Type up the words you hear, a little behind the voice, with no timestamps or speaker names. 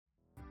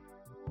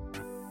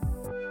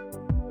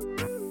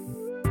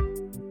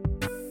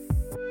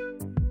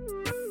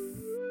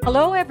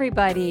Hello,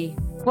 everybody.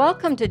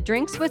 Welcome to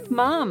Drinks with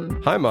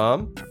Mom. Hi,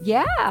 Mom.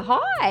 Yeah,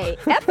 hi.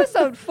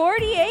 Episode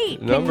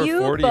 48. Number Can you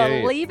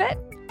 48. believe it?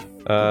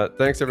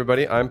 Thanks,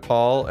 everybody. I'm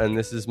Paul, and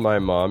this is my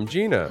mom,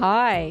 Gina.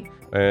 Hi.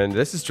 And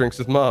this is Drinks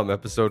with Mom,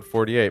 episode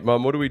 48.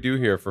 Mom, what do we do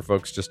here for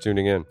folks just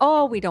tuning in?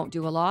 Oh, we don't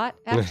do a lot,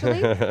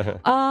 actually.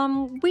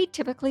 We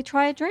typically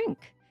try a drink.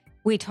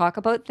 We talk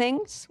about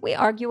things. We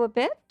argue a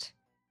bit.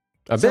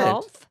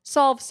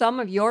 Solve some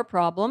of your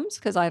problems,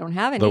 because I don't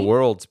have any. The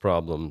world's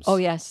problems. Oh,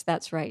 yes,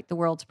 that's right. The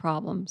world's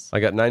problems. I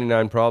got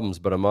 99 problems,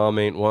 but a mom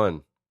ain't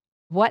one.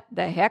 What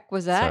the heck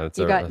was that?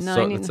 So You got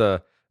 90. it's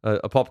a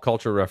pop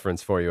culture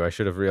reference for you. I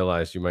should have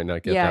realized you might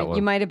not get that one. Yeah,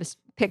 you might have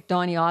picked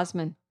Donny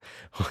Osmond.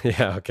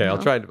 Yeah, okay. No.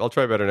 I'll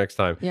try better next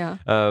time. Yeah.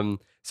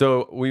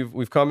 So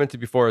we've commented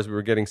before as we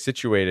were getting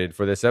situated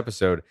for this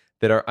episode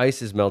that our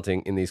ice is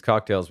melting in these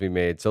cocktails we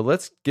made. So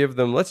let's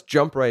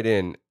jump right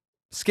in,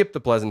 skip the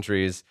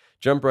pleasantries,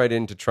 jump right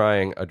into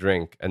trying a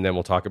drink, and then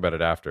we'll talk about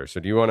it after. So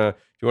do you want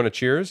to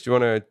cheers? Do you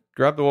want to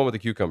grab the one with the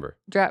cucumber?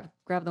 Grab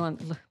the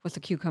one with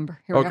the cucumber.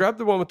 Here we go. Grab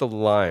the one with the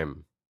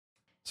lime.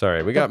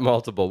 Sorry, we got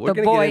multiple. We're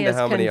going to get into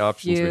how many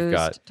options we've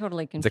got.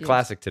 Totally confused. It's a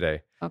classic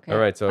today. Okay. All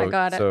right, I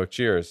got it. So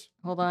cheers.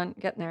 Hold on,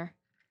 getting there.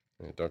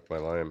 I dunked my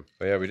lime.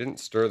 But yeah, we didn't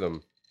stir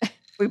them.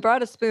 We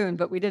brought a spoon,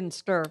 but we didn't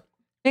stir.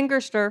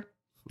 Finger stir.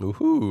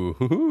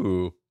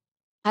 Ooh.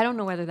 I don't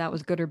know whether that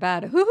was good or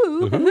bad.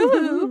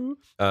 Ooh.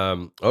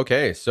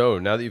 Okay, so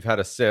now that you've had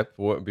a sip,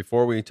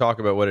 before we talk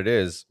about what it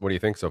is, what do you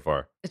think so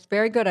far? It's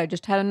very good. I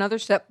just had another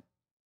sip,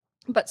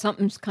 but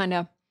something's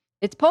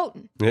it's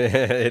potent.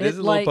 It is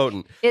a little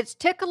potent. It's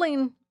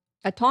tickling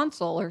a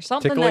tonsil or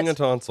something. Tickling a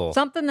tonsil.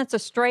 Something that's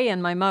astray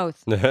in my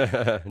mouth.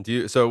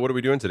 So what are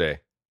we doing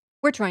today?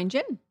 We're trying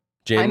gin.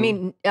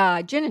 Gin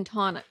and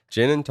tonic.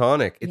 Gin and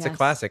tonic. It's Yes. a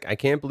classic. I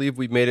can't believe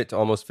we've made it to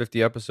almost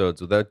 50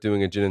 episodes without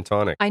doing a gin and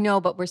tonic. I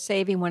know, but we're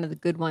saving one of the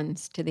good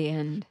ones to the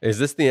end. Is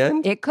this the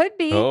end? It could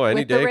be. Oh,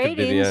 any with day the could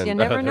be the ratings. end. You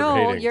never The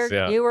know. ratings,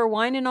 yeah. You were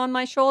whining on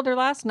my shoulder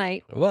last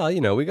night. Well,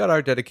 we got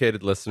our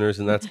dedicated listeners,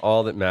 and that's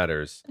all that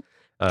matters.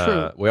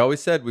 True. We always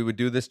said we would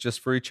do this just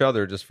for each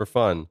other, just for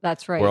fun.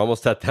 That's right. We're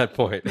almost at that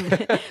point.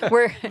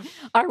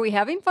 Are we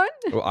having fun?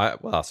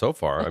 Well, so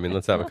far. I mean,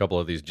 let's have a couple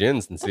of these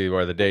gins and see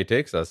where the day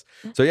takes us.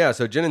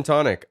 So gin and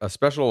tonic, a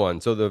special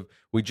one. So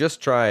we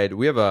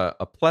have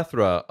a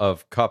plethora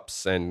of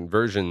cups and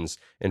versions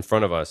in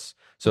front of us.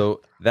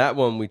 So that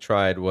one we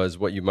tried was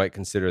what you might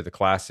consider the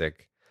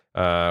classic,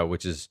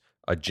 which is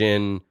a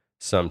gin,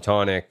 some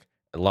tonic,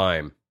 and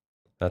lime.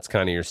 That's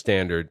kind of your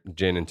standard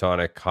gin and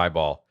tonic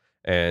highball.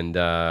 And,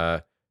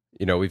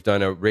 we've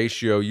done a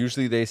ratio.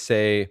 Usually they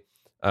say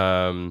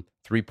 3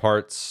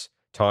 parts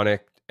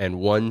tonic and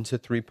 1 to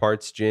 3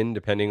 parts gin,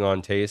 depending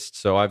on taste.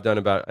 So I've done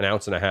about 1.5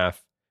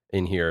 ounces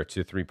in here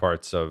to 3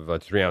 parts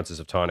of 3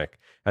 ounces of tonic,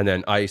 and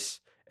then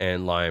ice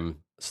and lime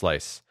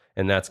slice.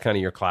 And that's kind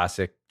of your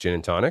classic gin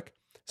and tonic.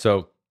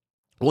 So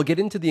we'll get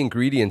into the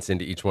ingredients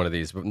into each one of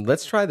these, but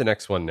let's try the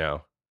next one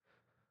now,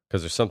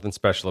 because there's something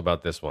special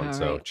about this one. All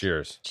so right.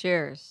 cheers.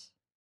 Cheers.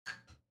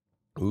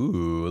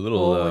 Ooh, a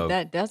little,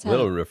 that does have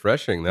little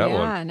refreshing, that one.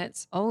 Yeah, and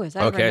is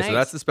that Okay, very so nice?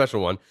 that's the special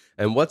one.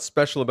 And what's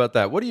special about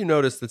that? What do you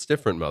notice that's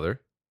different,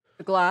 Mother?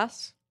 The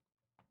glass.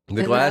 The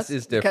And glass that's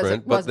is because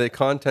different, it but wasn't- the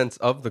contents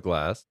of the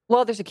glass,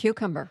 Well, there's a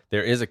cucumber.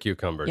 there is a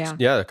cucumber.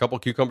 Yeah. A couple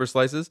cucumber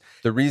slices.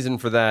 The reason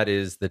for that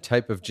is the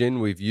type of gin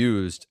we've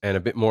used, and a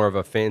bit more of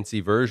a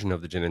fancy version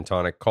of the gin and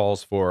tonic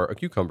calls for a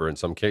cucumber in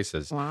some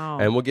cases. Wow.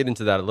 And we'll get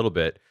into that a little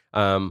bit.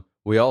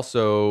 We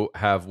also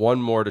have one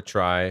more to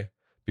try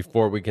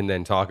before we can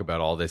then talk about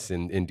all this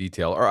in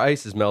detail. Our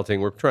ice is melting.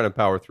 We're trying to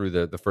power through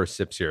the first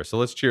sips here. So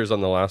let's cheers on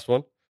the last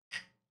one.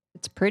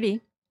 It's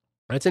pretty.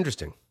 That's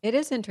interesting. It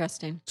is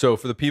interesting. So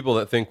for the people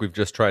that think we've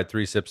just tried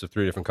 3 sips of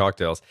 3 different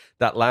cocktails,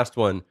 that last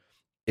one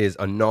is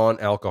a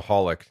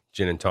non-alcoholic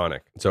gin and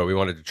tonic. So we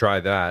wanted to try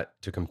that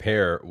to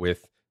compare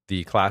with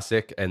the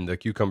classic and the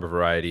cucumber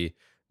variety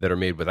that are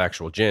made with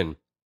actual gin.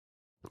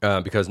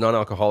 Because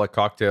non-alcoholic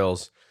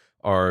cocktails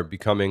are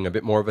becoming a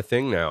bit more of a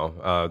thing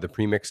now, the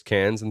pre-mixed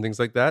cans and things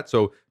like that.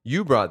 So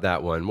you brought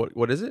that one.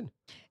 What is it?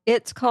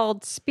 It's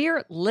called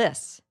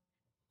Spiritless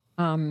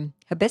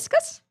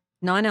Hibiscus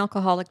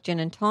Non-Alcoholic Gin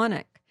and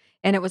Tonic.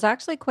 And it was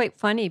actually quite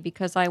funny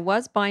because I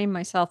was buying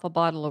myself a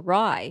bottle of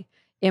rye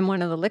in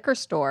one of the liquor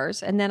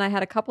stores. And then I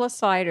had a couple of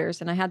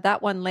ciders and I had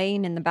that one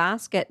laying in the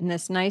basket. And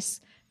this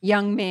nice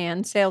young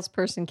man,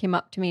 salesperson, came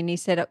up to me and he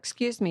said,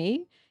 "Excuse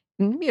me."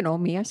 You know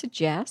me. I said,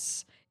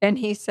 "Yes." And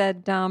he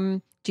said,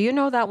 "Do you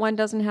know that one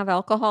doesn't have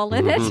alcohol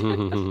in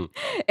it?"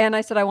 And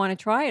I said, "I want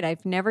to try it.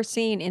 I've never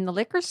seen in the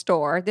liquor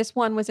store." This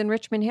one was in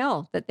Richmond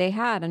Hill that they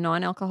had a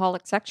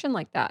non-alcoholic section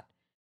like that.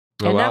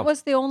 And that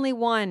was the only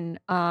one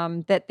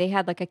that they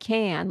had like a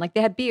can. Like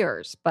they had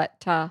beers,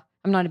 but I'm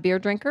not a beer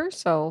drinker,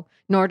 so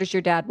nor does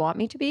your dad want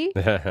me to be.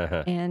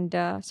 And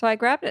so I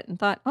grabbed it and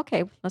thought,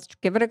 okay, let's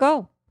give it a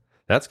go.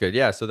 That's good.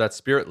 Yeah, so that's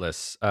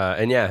spiritless.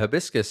 And yeah,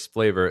 hibiscus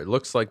flavor. It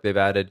looks like they've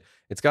added,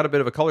 it's got a bit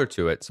of a color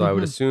to it. So I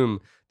would assume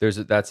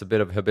that's a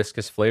bit of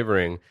hibiscus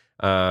flavoring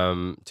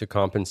to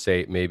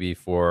compensate maybe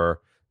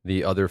for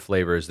the other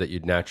flavors that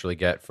you'd naturally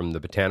get from the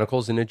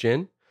botanicals in a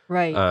gin.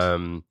 Right.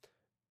 And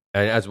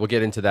as we'll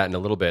get into that in a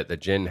little bit, the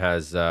gin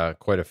has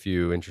quite a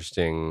few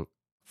interesting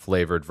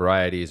flavored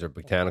varieties or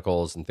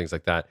botanicals and things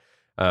like that.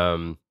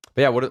 But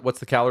yeah, what's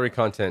the calorie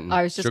content and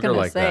I was just sugar going to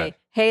like say,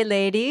 hey,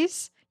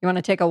 ladies, you want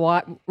to take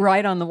a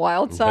ride on the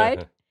wild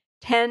side?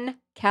 10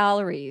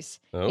 calories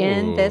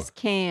in this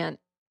can.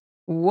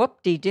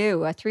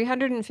 Whoop-de-doo. A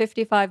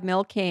 355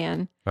 ml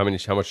can. How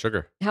much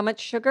sugar? How much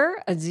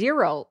sugar? A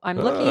 0. I'm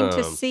looking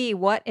to see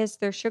what is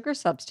their sugar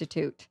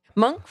substitute.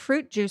 Monk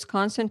fruit juice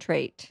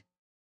concentrate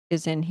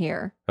is in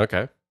here.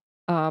 Okay.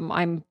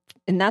 And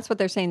that's what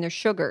they're saying. They're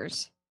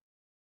sugars.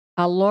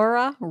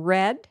 Allura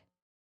red,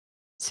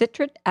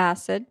 citric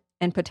acid,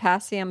 and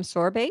potassium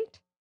sorbate.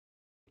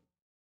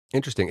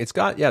 Interesting. It's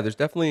got, there's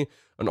definitely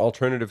an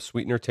alternative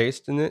sweetener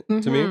taste in it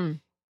to me.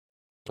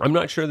 I'm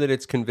not sure that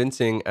it's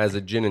convincing as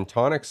a gin and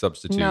tonic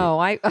substitute. No,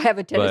 I have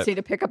a tendency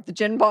to pick up the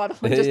gin bottle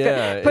and just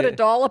put a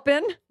dollop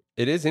in.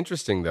 It is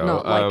interesting, though.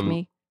 Not like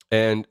me.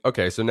 And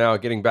okay, so now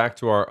getting back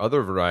to our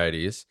other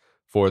varieties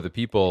for the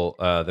people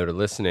that are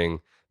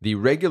listening, the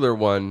regular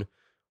one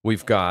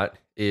we've got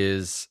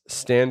is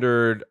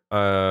standard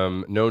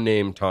no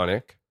name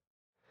tonic.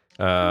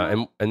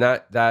 And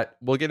that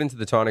we'll get into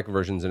the tonic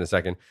versions in a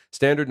second.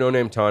 Standard no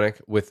name tonic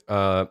with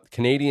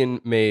Canadian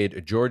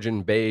made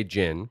Georgian Bay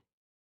gin.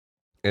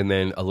 And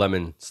then a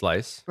lemon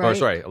slice. Right. Or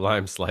sorry, a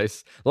lime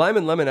slice. Lime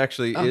and lemon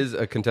actually is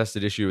a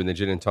contested issue in the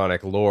gin and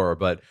tonic lore,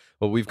 but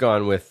we've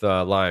gone with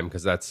lime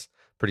because that's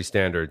pretty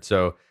standard.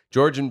 So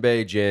Georgian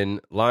Bay gin,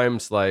 lime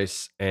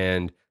slice,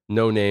 and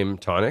no name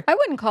tonic. I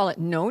wouldn't call it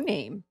no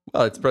name.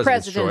 Well, it's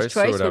President's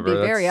Choice would be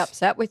very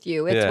upset with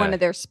you. It's one of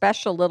their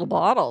special little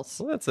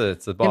bottles. Well, it's a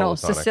bottle of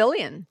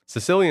tonic.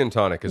 Sicilian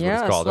tonic is what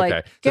it's called. Like,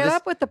 okay, get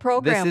up with the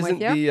program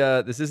with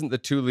you. This isn't the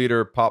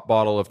 2-liter pop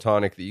bottle of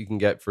tonic that you can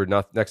get for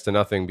next to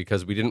nothing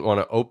because we didn't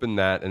want to open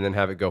that and then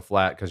have it go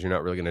flat because you're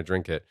not really going to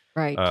drink it.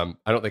 Right. I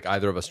don't think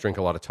either of us drink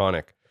a lot of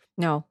tonic.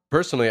 No.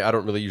 Personally, I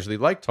don't really usually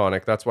like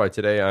tonic. That's why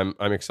today I'm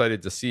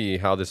excited to see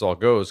how this all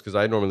goes because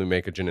I normally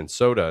make a gin and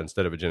soda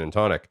instead of a gin and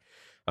tonic.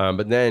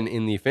 But then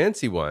in the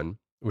fancy one,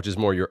 which is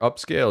more your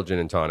upscale gin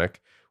and tonic,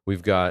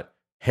 we've got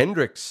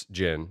Hendrick's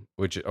gin,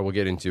 which I will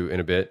get into in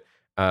a bit,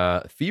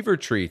 Fever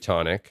Tree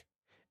tonic,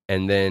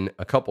 and then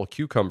a couple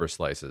cucumber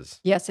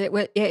slices. Yes, it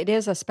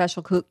is a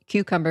special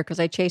cucumber because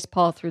I chased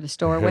Paul through the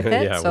store with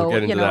it. Yeah, so, we'll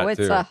get into that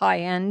it's too. a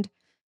high-end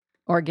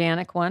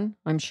organic one,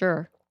 I'm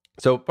sure.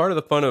 So part of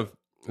the fun of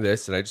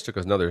this, and I just took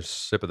another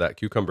sip of that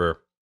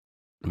cucumber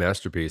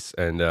masterpiece,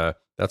 and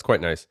that's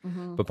quite nice.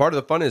 Mm-hmm. But part of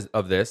the fun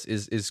of this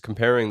is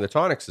comparing the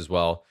tonics as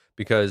well,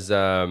 because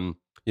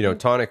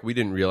tonic, we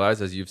didn't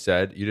realize, as you've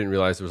said, you didn't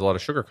realize there was a lot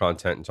of sugar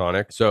content in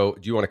tonic. So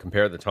do you want to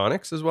compare the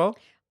tonics as well?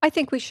 I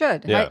think we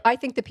should. Yeah. I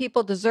think the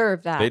people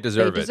deserve that. They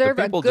deserve it.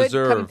 A good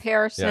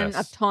comparison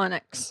of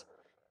tonics.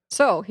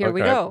 So here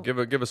we go. Give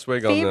a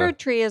swig on Fever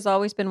Tree has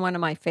always been one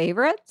of my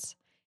favorites.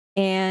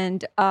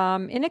 And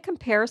in a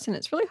comparison,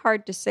 it's really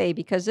hard to say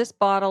because this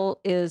bottle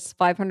is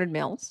 500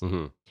 mils.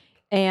 Mm-hmm.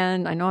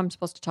 And I know I'm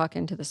supposed to talk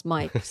into this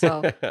mic,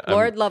 so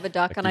Lord love a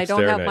duck, and I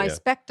don't have my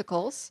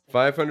spectacles.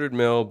 500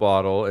 ml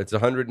bottle. It's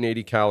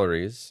 180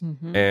 calories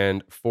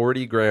and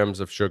 40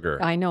 grams of sugar.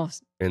 I know.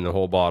 In the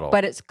whole bottle.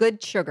 But it's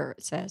good sugar,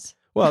 it says.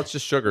 Well, it's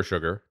just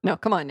sugar. No,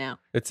 come on now.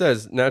 It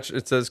says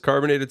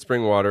carbonated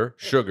spring water,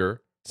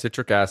 sugar,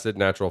 citric acid,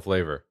 natural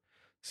flavor.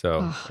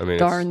 So,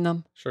 darn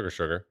them.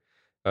 Sugar.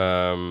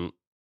 And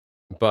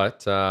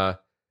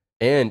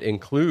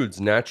includes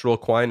natural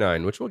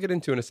quinine, which we'll get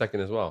into in a second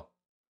as well.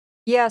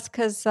 Yes,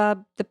 because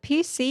the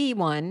PC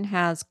one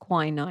has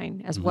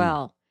quinine as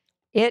well.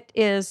 It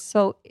is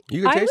so.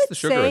 You can taste the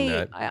sugar in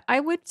that.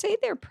 I would say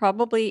they're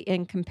probably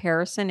in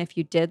comparison. If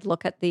you did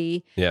look at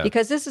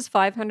because this is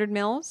 500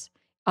 mils.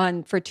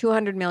 For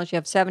 200 mils, you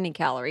have 70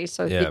 calories.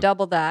 So if you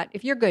double that,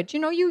 if you're good,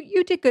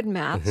 you did good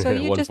math. So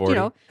you just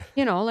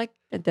like.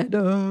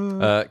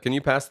 Can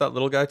you pass that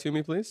little guy to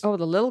me, please? Oh,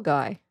 the little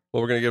guy.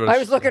 Well, we're going to give it I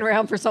was looking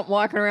around for something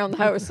walking around the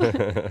house.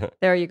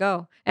 There you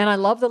go. And I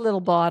love the little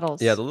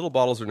bottles. Yeah, the little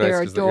bottles are nice.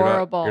 They're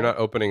adorable. You're not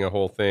opening a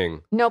whole thing.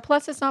 No,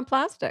 plus it's not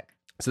plastic.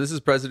 So this is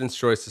President's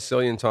Choice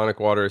Sicilian Tonic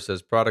Water. It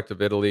says product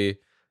of Italy.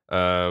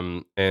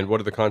 And what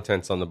are the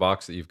contents on the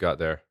box that you've got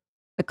there?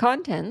 The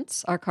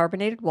contents are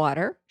carbonated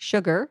water,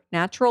 sugar,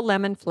 natural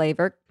lemon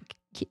flavor.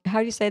 How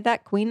do you say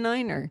that?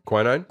 Quinine?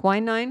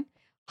 Quinine.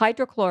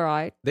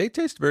 Hydrochloride. They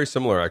taste very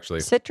similar,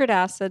 actually. Citric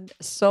acid,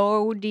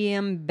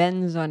 sodium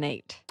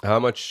benzonate. How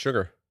much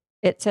sugar?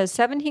 It says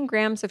 17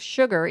 grams of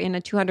sugar in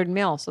a 200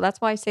 ml. So that's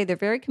why I say they're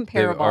very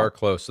comparable. They are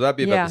close. So that'd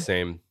be about the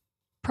same.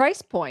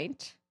 Price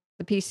point,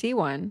 the PC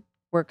one,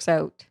 works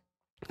out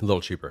a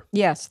little cheaper.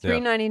 Yes,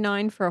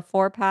 $3.99 for a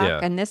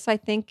 4-pack. And this, I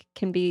think,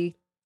 can be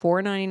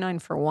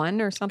 $4.99 for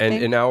one or something.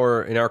 And in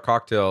our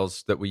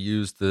cocktails that we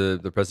used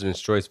the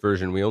President's Choice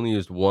version, we only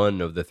used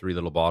one of the 3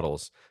 little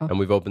bottles, and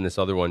we've opened this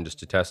other one just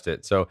to test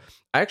it. So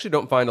I actually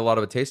don't find a lot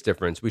of a taste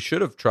difference. We should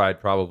have tried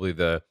probably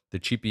the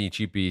cheapy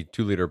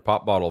 2-liter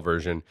pop bottle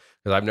version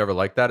because I've never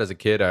liked that as a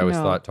kid. I always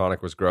thought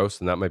tonic was gross,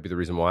 and that might be the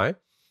reason why.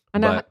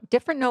 And a But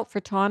different note for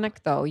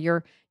tonic, though.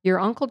 Your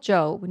Uncle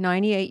Joe,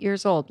 98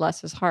 years old,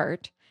 bless his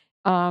heart,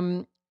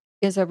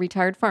 is a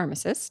retired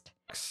pharmacist.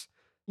 for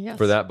Yes.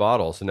 that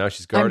bottle, so now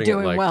she's I'm guarding it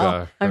doing like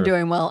well. I'm her.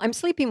 doing well. I'm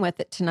sleeping with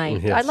it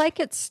tonight. I Yes. like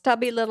its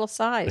stubby little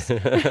size.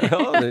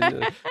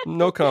 Oh,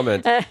 no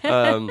comment.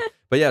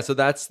 But yeah, so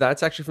that's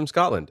actually from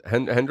Scotland.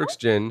 Hendrick's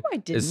gin I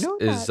didn't know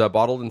is that.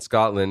 bottled in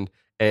Scotland,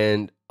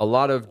 and a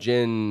lot of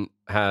gin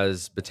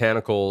has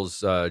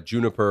botanicals.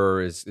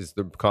 Juniper is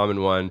the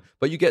common one,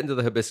 but you get into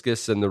the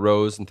hibiscus and the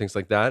rose and things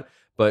like that.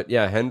 But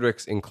yeah,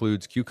 Hendrick's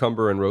includes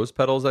cucumber and rose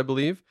petals, I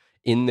believe,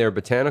 in their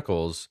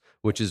botanicals,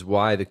 which is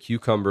why the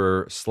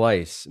cucumber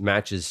slice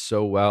matches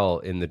so well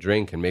in the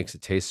drink and makes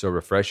it taste so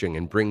refreshing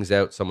and brings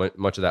out so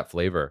much of that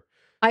flavor.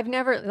 I've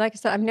never, like I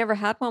said, I've never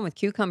had one with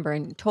cucumber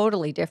and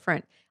totally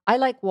different. I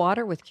like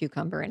water with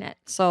cucumber in it.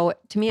 So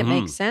to me, it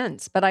makes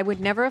sense, but I would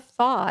never have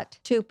thought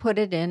to put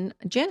it in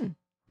gin.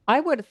 I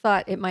would have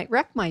thought it might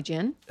wreck my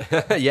gin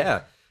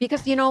Yeah.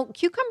 because,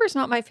 cucumber is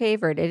not my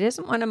favorite. It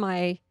isn't one of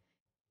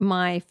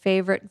my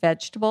favorite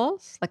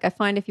vegetables. Like I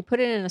find if you put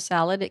it in a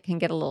salad, it can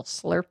get a little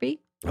slurpy.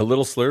 A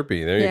little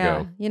slurpy. There you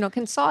go. It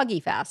can soggy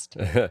fast.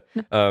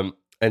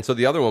 And so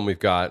the other one we've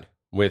got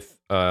with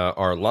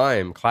our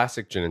lime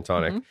classic gin and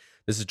tonic.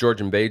 This is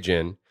Georgian Bay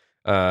gin.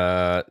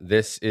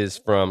 This is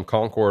from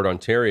Concord,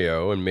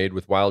 Ontario, and made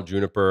with wild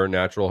juniper,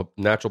 natural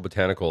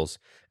botanicals,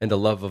 and a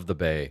love of the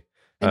bay.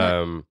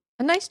 And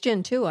a nice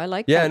gin too. I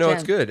like Yeah, that no, gin.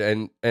 it's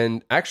good.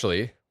 And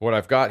actually, what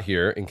I've got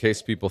here, in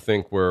case people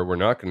think we're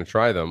not going to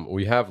try them,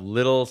 we have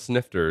little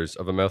snifters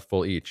of a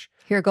mouthful each.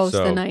 Here goes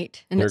So, the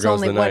night. And here it's goes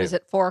only, the what night. is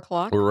it,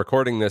 4:00? We're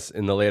recording this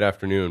in the late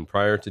afternoon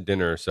prior to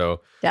dinner,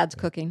 so Dad's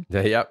cooking.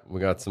 yep, we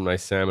got some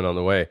nice salmon on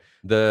the way.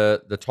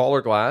 The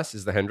taller glass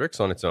is the Hendrick's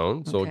on its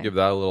own, so we'll Okay. give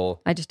that a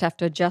little. I just have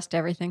to adjust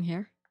everything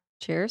here.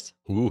 Cheers.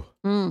 Ooh,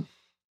 Mm.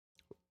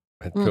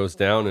 it goes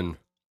down and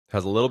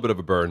has a little bit of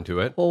a burn to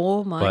it.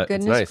 Oh my But it's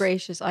goodness nice.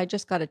 gracious. I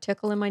just got a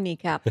tickle in my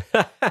kneecap.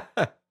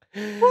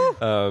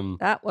 um,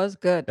 That was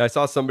good. I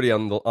saw somebody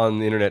on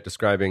the internet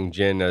describing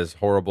gin as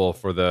horrible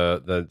for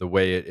the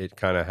way it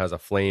kind of has a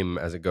flame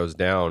as it goes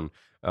down.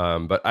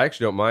 But I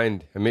actually don't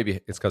mind, and maybe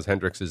it's because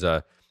Hendrick's is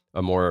a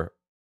more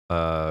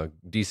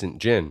decent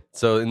gin.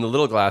 So in the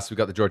little glass, we've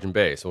got the Georgian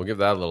Bay, so we'll give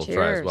that a little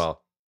try as Cheers.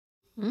 well.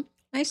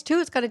 Nice too.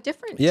 It's got a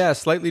different. Yeah,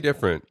 slightly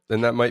different,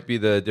 and that might be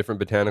the different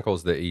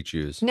botanicals that each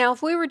use. Now,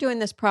 if we were doing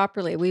this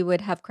properly, we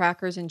would have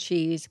crackers and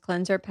cheese,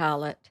 cleanse our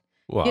palate.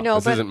 Wow,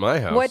 this but isn't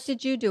my house. what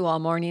did you do all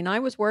morning? I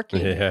was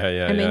working.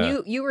 Yeah. I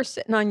mean, you were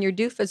sitting on your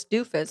doofus.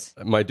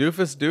 My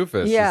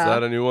doofus. Yeah. Is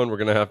that a new one we're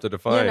gonna have to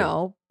define?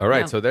 All right,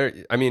 yeah. so there.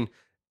 I mean,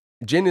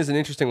 gin is an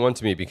interesting one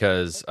to me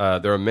because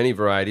there are many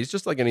varieties,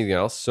 just like anything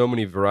else. So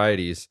many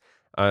varieties,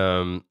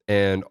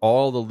 and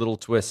all the little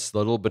twists, the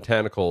little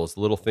botanicals, the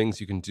little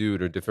things you can do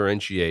to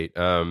differentiate.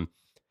 And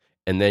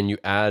then you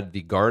add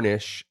the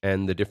garnish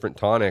and the different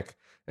tonic,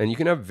 and you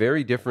can have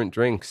very different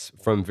drinks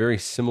from very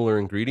similar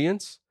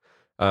ingredients.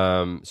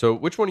 So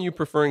which one are you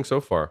preferring so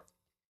far?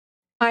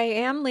 I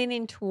am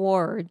leaning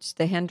towards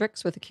the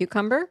Hendrick's with a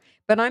cucumber,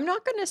 but I'm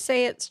not going to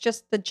say it's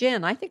just the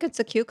gin. I think it's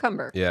a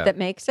cucumber that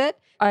makes it.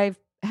 I've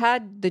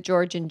had the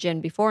Georgian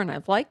gin before and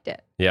I've liked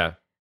it. Yeah.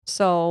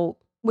 So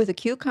with a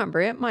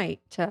cucumber, it might,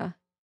 kind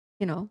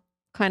of Oh,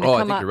 come I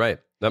think up. you're right.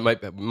 That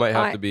might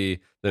have to be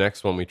the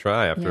next one we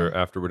try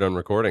after we're done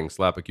recording.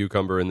 Slap a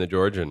cucumber in the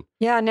Georgian.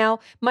 Yeah. Now,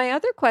 my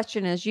other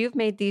question is, you've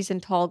made these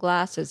in tall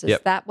glasses. Is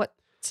that what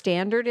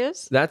standard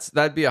is?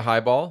 That'd be a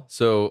highball.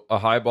 So a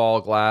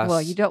highball glass.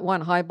 Well, you don't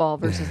want highball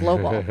versus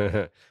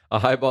lowball. A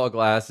highball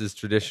glass is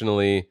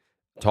traditionally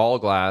tall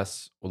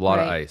glass with a lot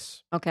of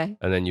ice. Okay.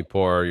 And then you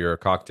pour your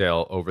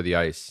cocktail over the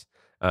ice.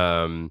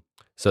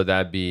 So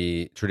that'd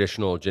be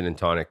traditional gin and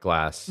tonic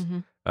glass.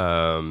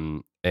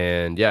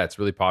 And yeah, it's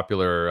really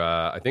popular.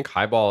 I think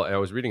highball, I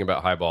was reading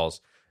about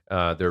highballs.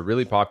 They're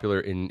really popular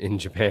in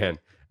Japan.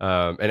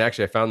 And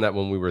actually, I found that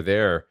when we were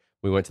there,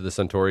 we went to the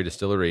Suntory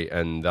distillery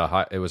and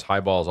it was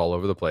highballs all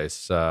over the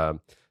place.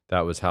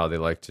 That was how they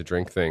like to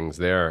drink things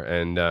there.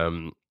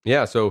 And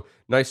yeah, so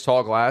nice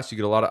tall glass. You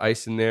get a lot of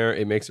ice in there.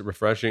 It makes it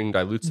refreshing,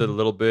 dilutes it a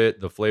little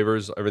bit. The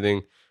flavors,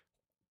 everything.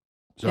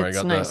 Sorry, I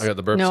got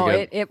the burps no,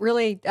 again. it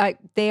really,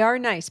 they are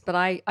nice, but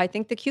I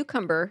think the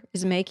cucumber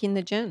is making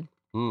the gin.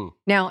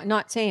 Now,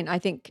 not saying I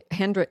think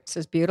Hendrick's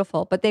is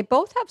beautiful, but they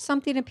both have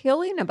something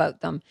appealing about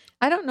them.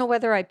 I don't know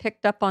whether I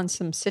picked up on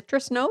some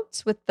citrus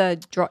notes with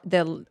the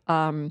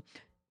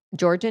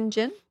Georgian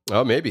gin.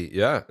 Oh, maybe.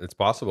 Yeah, it's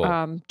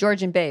possible.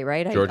 Georgian Bay,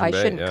 right? I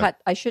shouldn't cut.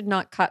 I should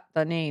not cut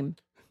the name.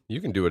 You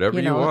can do whatever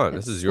you want.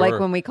 This is your... like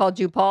when we called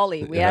you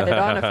Paulie. We added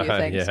on a few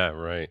things. Yeah,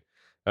 right.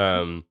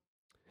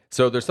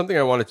 So there's something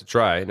I wanted to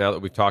try now that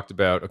we've talked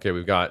about, okay,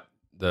 we've got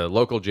the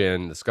local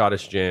gin, the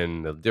Scottish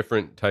gin, the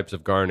different types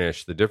of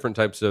garnish, the different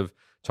types of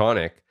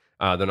tonic,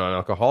 the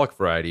non-alcoholic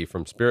variety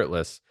from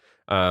Spiritless.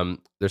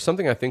 There's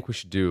something I think we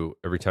should do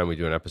every time we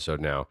do an episode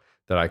now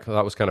that I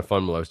thought was kind of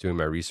fun while I was doing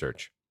my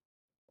research.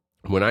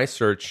 When I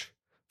search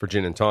for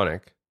gin and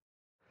tonic,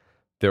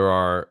 there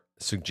are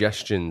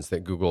suggestions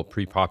that Google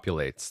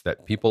pre-populates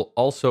that people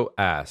also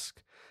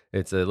ask.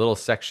 It's a little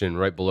section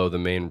right below the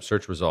main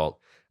search result.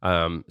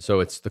 So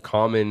it's the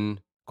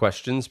common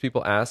questions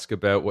people ask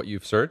about what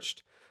you've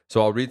searched.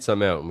 So I'll read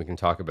some out and we can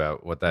talk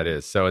about what that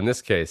is. So in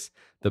this case,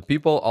 the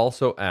people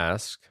also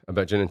ask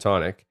about gin and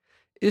tonic.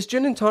 Is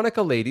gin and tonic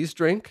a ladies'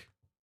 drink?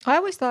 I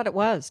always thought it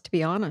was, to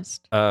be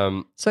honest.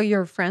 So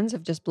your friends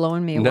have just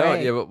blown me No,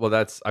 away. yeah, well,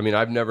 that's. I mean,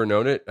 I've never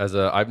known it as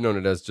I've known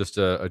it as just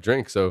a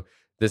drink. So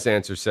this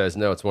answer says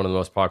no. It's one of the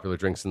most popular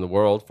drinks in the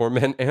world for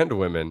men and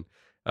women.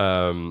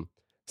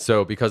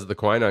 So because of the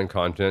quinine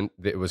content,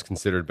 it was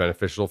considered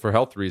beneficial for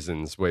health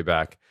reasons way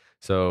back.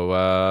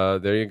 So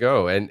there you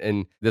go.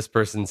 And this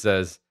person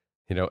says,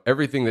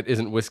 everything that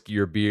isn't whiskey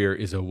or beer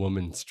is a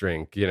woman's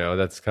drink.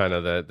 That's kind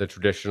of the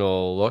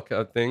traditional look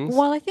at things.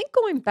 Well, I think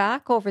going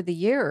back over the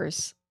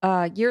years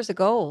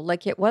ago,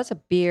 like it was a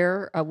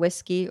beer, a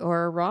whiskey,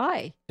 or a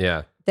rye.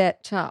 Yeah.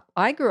 That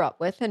I grew up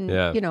with, and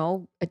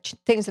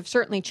things have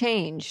certainly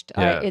changed.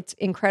 Yeah. It's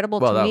incredible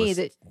to me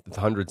that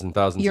hundreds and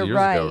thousands you're of years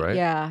right. ago, right?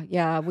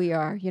 Yeah, we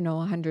are.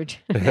 100.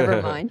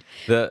 Never mind.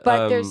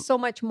 But there's so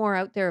much more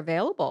out there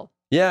available.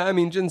 Yeah, I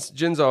mean, gin's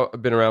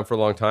been around for a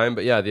long time,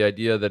 but yeah, the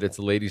idea that it's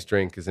a ladies'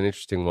 drink is an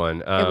interesting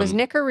one. It was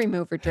knicker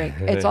remover drink.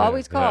 It's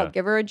always called. Yeah.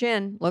 Give her a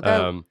gin. Look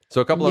out.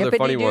 So a couple other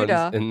funny ones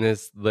in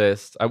this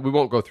list. We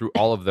won't go through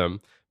all of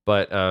them,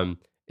 but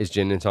is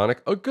gin and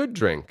tonic a good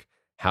drink?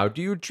 How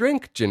do you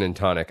drink gin and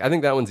tonic? I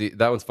think that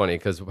one's funny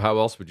because how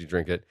else would you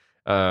drink it?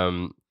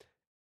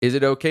 Is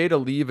it okay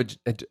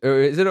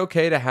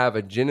to have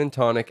a gin and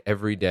tonic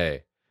every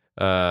day?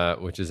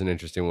 Which is an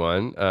interesting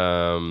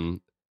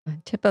one.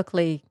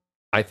 Typically,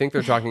 I think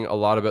they're talking a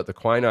lot about the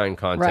quinine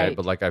content, right.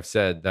 But like I've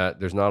said, that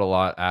there's not a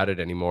lot added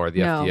anymore. The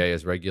FDA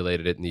has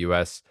regulated it in the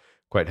U.S.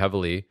 quite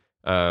heavily.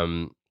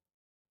 Why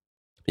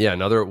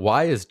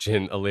is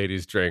gin a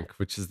ladies' drink?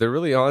 Which is they're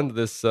really on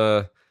this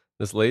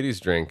ladies'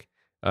 drink.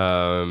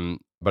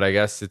 But I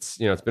guess it's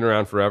been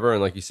around forever,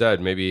 and like you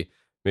said, maybe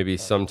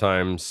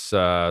sometimes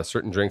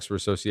certain drinks were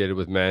associated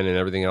with men, and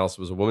everything else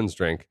was a woman's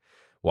drink.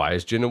 Why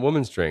is gin a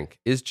woman's drink?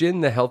 Is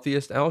gin the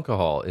healthiest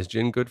alcohol? Is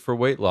gin good for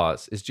weight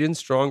loss? Is gin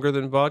stronger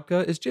than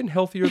vodka? Is gin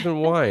healthier than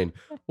wine?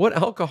 What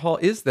alcohol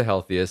is the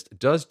healthiest?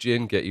 Does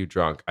gin get you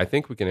drunk? I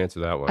think we can answer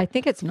that one. I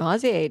think it's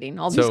nauseating,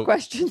 all these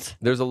questions.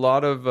 There's a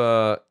lot of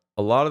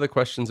the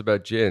questions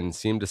about gin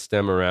seem to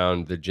stem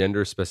around the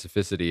gender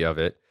specificity of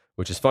it,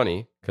 which is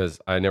funny because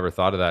I never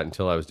thought of that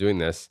until I was doing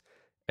this.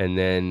 And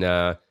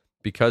then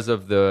because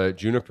of the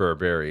juniper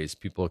berries,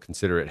 people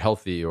consider it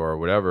healthy or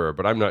whatever,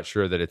 but I'm not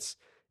sure that it's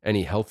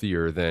any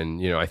healthier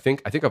than, I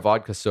think a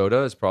vodka soda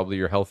is probably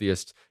your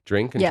healthiest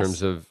drink in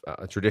terms of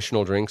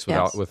traditional drinks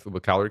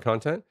with calorie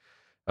content.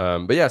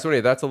 So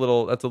anyway, that's a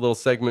little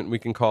segment we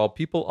can call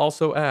People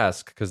Also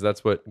Ask, because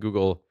that's what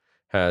Google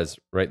has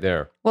right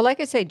there. Well,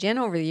 like I say, gin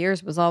over the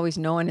years was always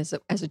known as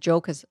a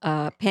joke as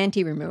a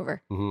panty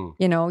remover.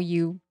 Mm-hmm.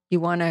 You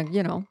want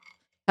to,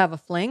 have a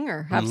fling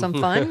or have some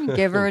fun,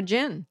 give her a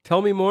gin.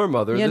 Tell me more,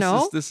 Mother.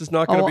 This is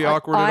not going to be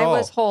awkward at all. I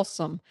was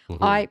wholesome.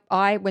 Mm-hmm.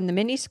 I when the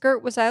mini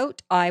skirt was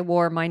out, I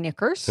wore my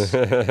knickers,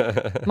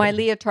 my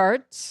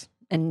leotards,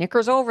 and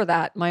knickers over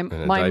that. My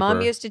mom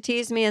used to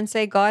tease me and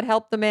say, "God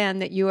help the man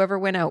that you ever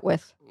went out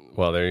with."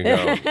 Well, there you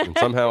go. And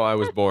somehow I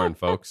was born,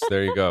 folks.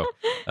 There you go.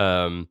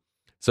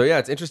 So yeah,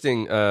 it's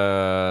interesting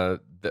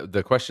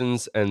the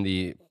questions and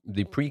the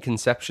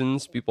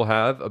preconceptions people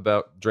have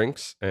about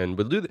drinks, and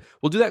we'll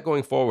do that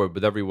going forward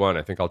with everyone.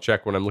 I think I'll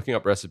check when I'm looking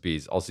up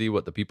recipes. I'll see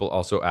what the People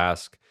Also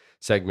Ask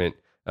segment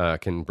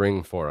can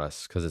bring for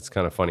us, because it's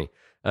kind of funny.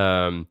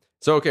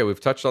 So okay,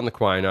 we've touched on the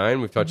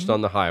quinine, we've touched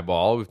on the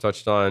highball, we've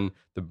touched on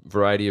the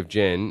variety of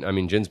gin. I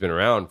mean, gin's been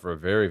around for a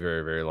very,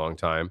 very, very long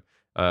time.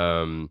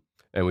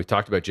 And we've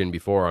talked about gin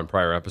before on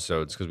prior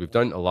episodes because we've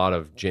done a lot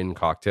of gin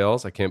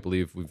cocktails. I can't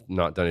believe we've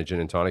not done a gin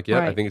and tonic yet.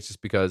 Right. I think it's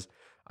just because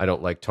I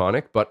don't like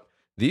tonic, but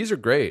these are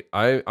great.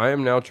 I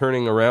am now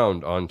turning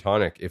around on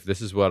tonic if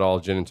this is what all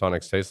gin and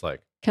tonics taste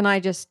like. Can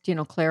I just,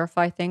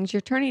 clarify things?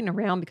 You're turning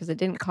around because it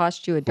didn't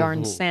cost you a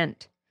darn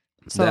cent.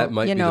 So, that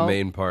might be the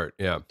main part,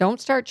 yeah.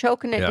 Don't start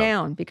choking it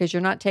down because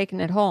you're not taking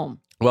it home.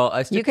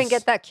 Well, you can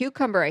get that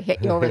cucumber I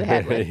hit you over the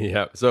head with.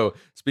 Yeah. So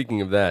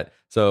speaking of that,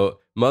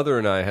 Mother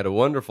and I had a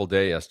wonderful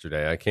day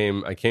yesterday. I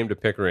came to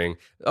Pickering.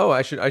 Oh,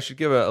 I should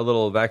give a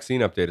little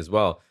vaccine update as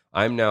well.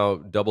 I'm now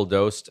double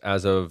dosed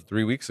as of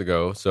 3 weeks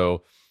ago.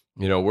 So,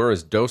 we're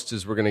as dosed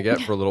as we're going to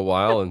get for a little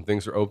while, and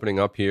things are opening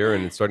up here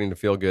and it's starting to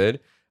feel good.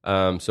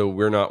 So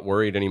we're not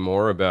worried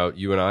anymore about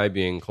you and I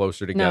being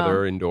closer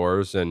together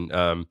indoors. And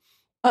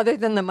other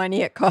than the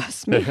money it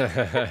costs me.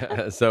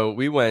 So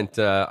we went,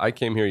 I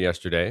came here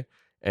yesterday.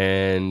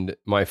 And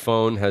my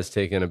phone has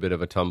taken a bit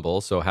of a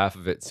tumble, so half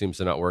of it seems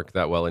to not work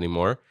that well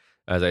anymore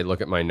as I look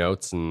at my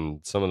notes, and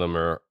some of them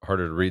are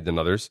harder to read than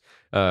others.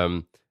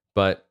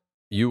 But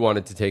you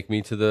wanted to take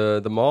me to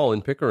the mall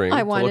in Pickering.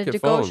 I wanted to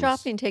go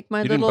shopping, take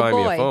my little boy. You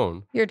didn't buy me a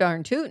phone. You're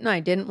darn tootin',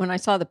 I didn't when I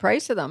saw the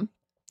price of them.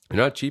 They're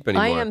not cheap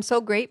anymore. I am so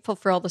grateful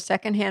for all the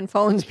secondhand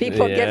phones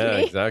people give me. Yeah,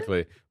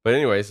 exactly. But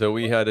anyway, so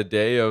we had a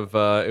day of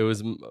it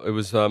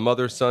was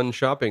mother-son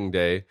shopping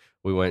day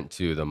We went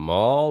to the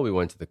mall. We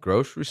went to the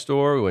grocery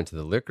store. We went to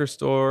the liquor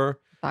store.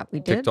 Thought we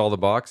Ticked did. all the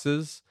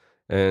boxes,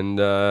 and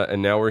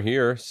now we're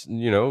here,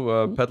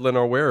 peddling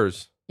our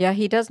wares. Yeah,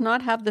 he does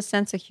not have the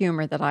sense of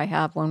humor that I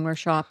have when we're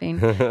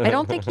shopping. I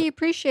don't think he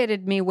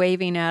appreciated me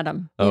waving at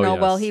him, Oh,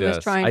 while yes, he was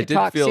yes. trying I to did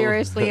talk feel-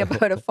 seriously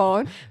about a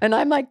phone. And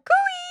I'm like,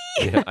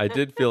 gooey. Yeah, I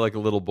did feel like a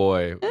little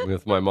boy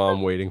with my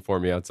mom waiting for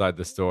me outside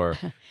the store.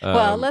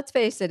 Well, let's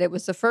face it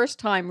was the first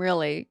time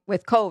really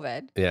with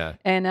COVID. Yeah.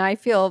 And I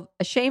feel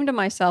ashamed of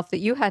myself that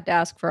you had to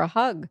ask for a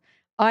hug.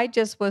 I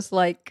just was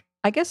like,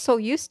 I guess so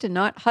used to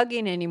not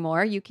hugging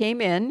anymore. You came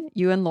in,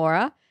 you and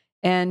Laura,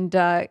 and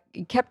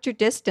you kept your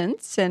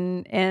distance.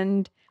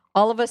 And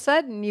all of a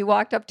sudden you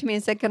walked up to me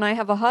and said, "Can I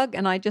have a hug?"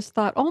 And I just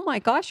thought, oh my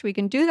gosh, we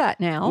can do that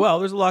now. Well,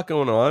 there's a lot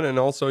going on, and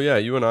also, yeah,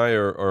 you and I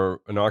are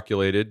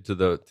inoculated to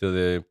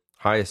the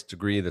highest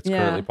degree that's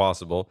currently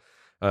possible,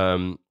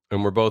 and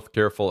we're both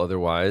careful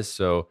otherwise.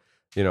 So,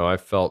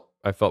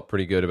 I felt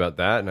pretty good about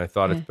that, and I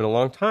thought it's been a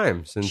long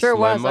time since Sure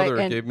my was.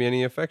 mother gave me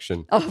any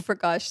affection. Oh, for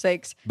gosh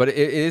sakes. But it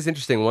is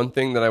interesting. One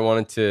thing that I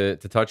wanted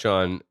to touch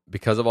on,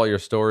 because of all your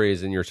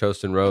stories and your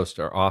toast and roast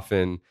are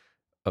often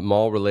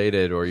mall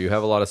related, or you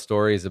have a lot of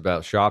stories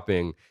about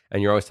shopping,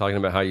 and you're always talking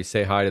about how you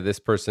say hi to this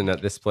person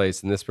at this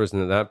place and this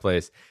person at that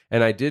place.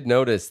 And I did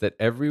notice that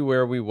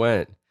everywhere we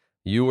went,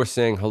 you were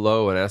saying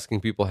hello and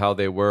asking people how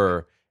they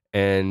were.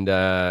 And,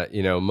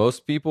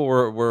 most people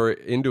were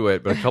into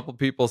it, but a couple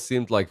people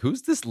seemed like,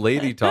 who's this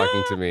lady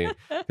talking to me?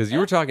 Because you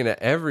were talking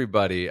to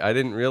everybody. I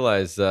didn't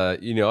realize,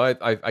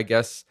 I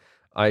guess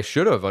I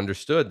should have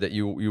understood that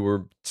you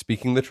were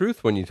speaking the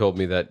truth when you told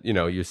me that,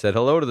 you said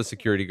hello to the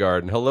security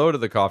guard and hello to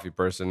the coffee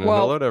person and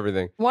hello to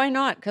everything. Why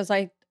not? Because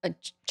I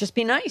just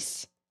be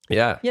nice.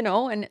 Yeah.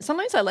 And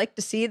sometimes I like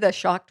to see the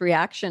shocked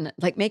reaction. It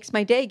like makes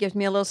my day, gives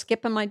me a little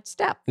skip in my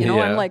step.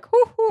 I'm like,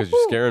 hoo, hoo, because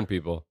you're scaring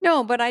people.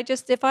 No, but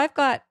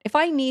if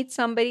I need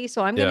somebody,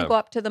 so I'm going to go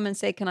up to them and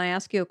say, "Can I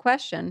ask you a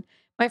question?"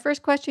 My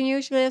first question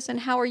usually is, "And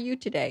how are you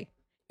today?"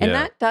 And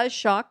that does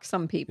shock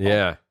some people.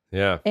 Yeah.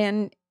 Yeah.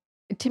 And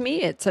to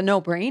me, it's a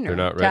no-brainer They're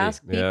not to ready.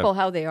 ask people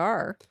how they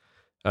are.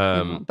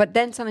 But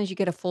then sometimes you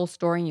get a full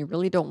story and you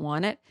really don't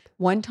want it.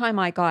 One time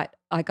I got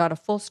a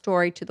full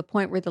story to the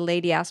point where the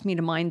lady asked me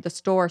to mind the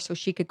store so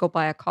she could go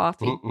buy a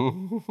coffee.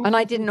 And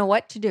I didn't know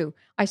what to do.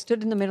 I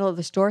stood in the middle of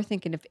the store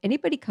thinking, if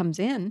anybody comes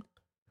in,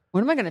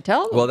 what am I going to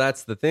tell them? Well,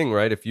 that's the thing,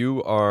 right? If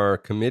you are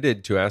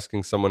committed to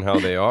asking someone how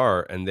they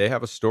are and they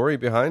have a story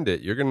behind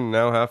it, you're going to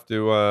now have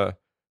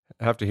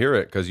to hear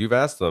it because you've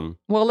asked them.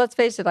 Well, let's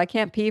face it, I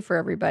can't pee for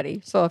everybody.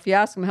 So if you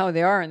ask them how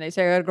they are and they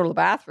say, "I got to go to the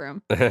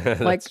bathroom,"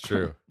 That's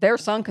true. They're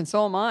sunk and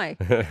so am I.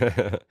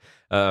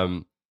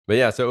 But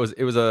yeah, so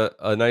it was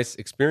a nice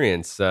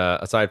experience,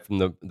 aside from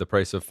the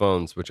price of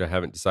phones, which I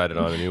haven't decided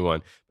on a new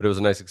one. But it was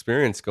a nice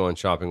experience going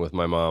shopping with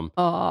my mom.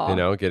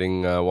 Aww.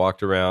 Getting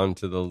walked around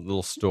to the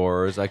little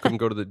stores. I couldn't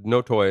go to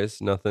no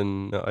toys,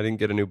 nothing. No, I didn't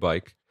get a new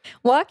bike.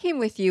 Walking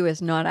with you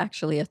is not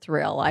actually a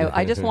thrill.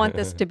 I just want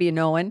this to be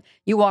known.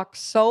 You walk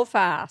so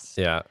fast.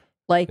 Yeah.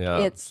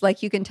 It's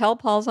like you can tell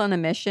Paul's on a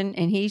mission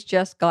and he's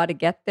just got to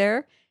get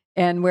there.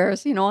 And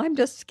whereas, I'm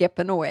just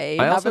skipping away,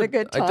 having a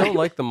good time. I don't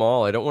like the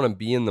mall. I don't want to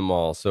be in the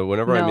mall. So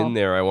whenever I'm in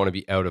there, I want to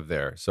be out of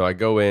there. So I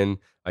go in,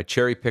 I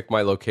cherry pick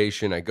my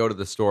location, I go to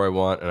the store I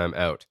want, and I'm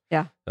out.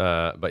 Yeah.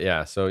 But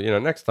yeah, so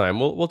next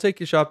time we'll take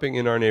you shopping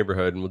in our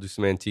neighborhood and we'll do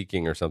some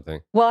antiquing or something.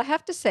 Well, I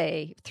have to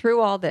say,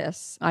 through all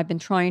this, I've been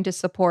trying to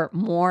support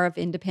more of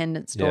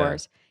independent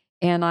stores.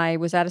 Yeah. And I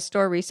was at a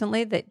store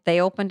recently that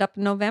they opened up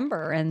in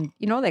November, and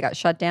they got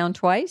shut down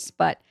twice,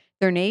 but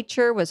their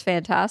nature was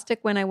fantastic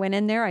when I went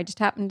in there. I just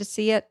happened to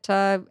see it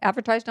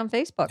advertised on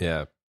Facebook.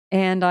 Yeah.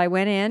 And I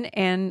went in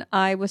and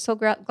I was so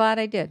glad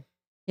I did,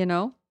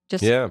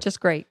 just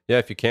great. Yeah,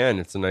 if you can,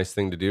 it's a nice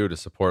thing to do to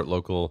support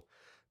local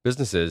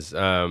businesses.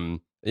 And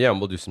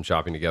we'll do some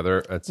shopping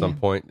together at some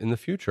point in the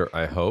future,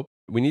 I hope.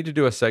 We need to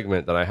do a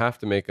segment that I have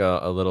to make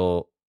a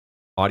little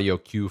audio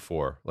cue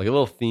for, like a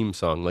little theme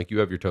song, like you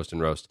have your toast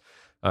and roast,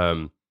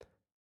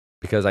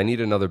 because I need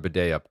another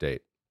bidet update.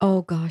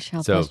 Oh gosh,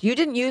 help us! You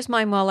didn't use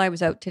mine while I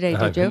was out today,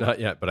 did you? Not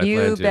yet, but I plan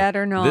to. You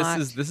better not.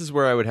 This is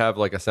where I would have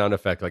like a sound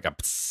effect, like a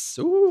pss,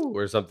 ooh,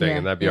 or something,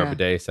 and that'd be our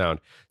bidet sound.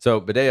 So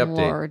bidet update.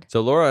 Lord.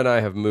 So Laura and I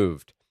have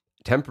moved,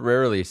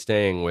 temporarily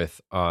staying with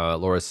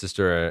Laura's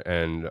sister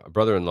and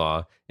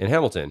brother-in-law in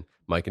Hamilton,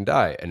 Mike and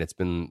Di, and it's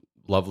been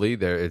lovely.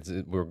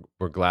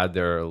 We're glad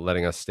they're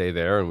letting us stay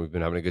there, and we've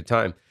been having a good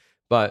time.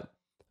 But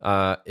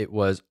I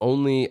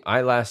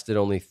lasted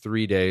only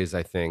 3 days,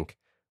 I think,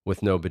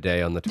 with no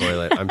bidet on the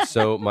toilet.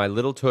 My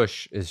little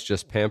tush is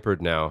just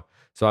pampered now.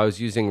 So I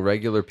was using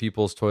regular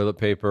people's toilet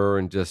paper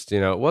and just,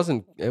 it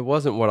wasn't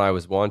what I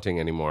was wanting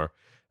anymore.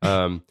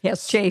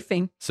 Yes,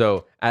 chafing.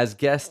 So as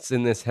guests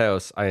in this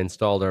house, I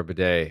installed our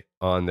bidet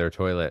on their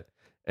toilet,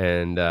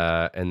 and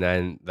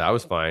then that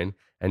was fine.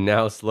 And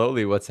now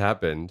slowly what's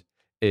happened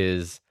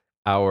is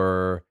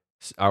our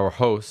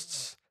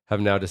hosts have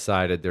now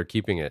decided they're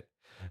keeping it.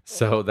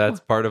 So that's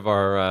part of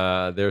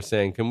our, they're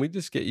saying, can we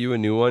just get you a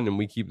new one and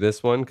we keep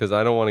this one? Because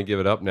I don't want to give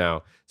it up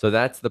now. So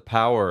that's the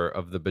power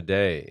of the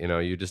bidet.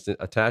 You just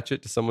attach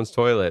it to someone's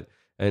toilet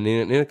and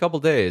in a couple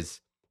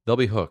days, they'll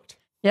be hooked.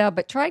 Yeah,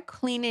 but try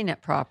cleaning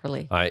it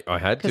properly. I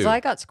had to. Because I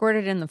got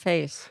squirted in the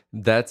face.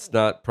 That's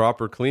not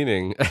proper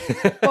cleaning.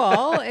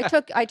 Well,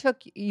 I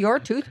took your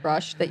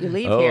toothbrush that you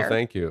leave here. Oh,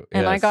 thank you.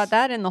 And I Yes. got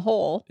that in the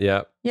hole.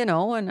 Yeah.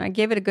 And I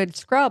gave it a good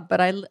scrub, but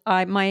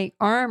my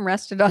arm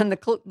rested on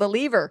the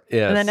lever.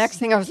 Yes. And the next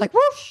thing I was like,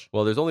 whoosh.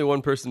 Well, there's only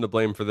one person to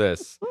blame for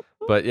this.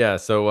 But yeah,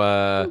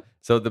 so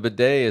the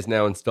bidet is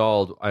now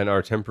installed in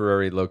our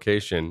temporary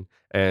location,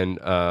 and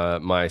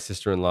my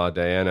sister-in-law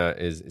Diana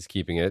is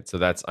keeping it. So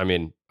that's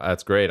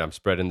great. I'm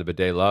spreading the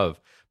bidet love.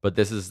 But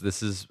this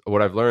is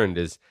what I've learned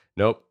is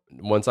nope.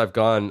 Once I've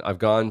gone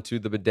to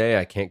the bidet,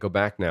 I can't go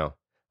back now.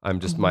 I'm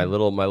just my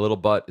little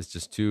butt is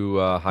just too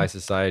high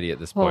society at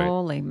this point.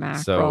 Holy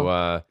mackerel.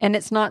 So and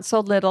it's not so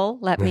little.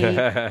 Let me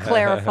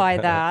clarify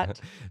that.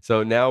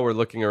 So now we're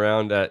looking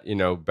around at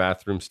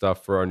bathroom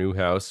stuff for our new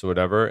house or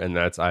whatever, and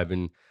that's I've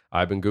been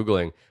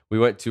Googling. We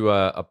went to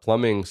a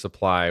plumbing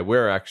supply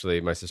where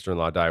actually my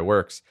sister-in-law Di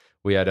works.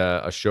 We had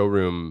a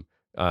showroom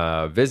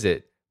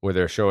visit where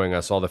they're showing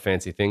us all the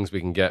fancy things we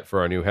can get for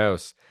our new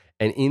house,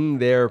 and in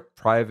their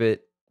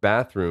private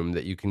bathroom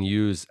that you can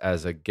use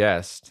as a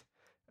guest.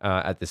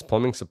 At this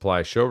plumbing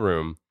supply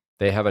showroom,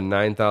 they have a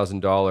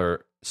 $9,000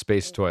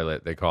 space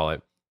toilet, they call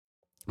it,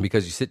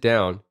 because you sit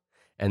down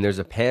and there's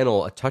a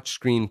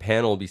touchscreen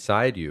panel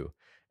beside you,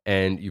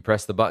 and you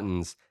press the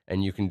buttons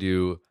and you can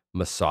do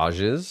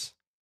massages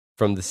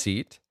from the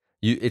seat.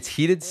 It's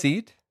heated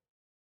seat.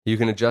 You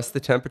can adjust the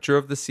temperature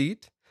of the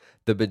seat.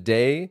 The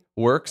bidet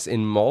works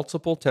in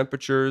multiple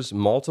temperatures,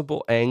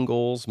 multiple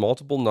angles,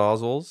 multiple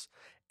nozzles.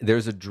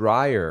 There's a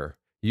dryer.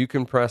 You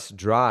can press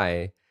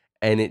dry,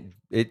 and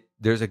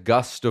there's a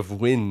gust of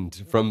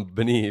wind from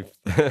beneath.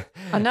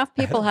 Enough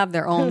people have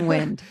their own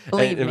wind.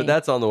 Believe me. But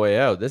that's on the way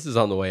out. This is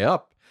on the way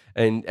up,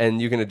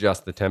 and you can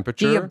adjust the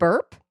temperature. Do you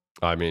burp?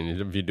 I mean,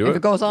 if you do if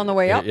it goes on the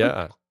way up,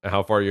 yeah.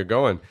 How far you're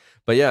going,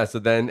 but yeah. So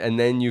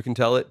then you can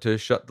tell it to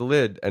shut the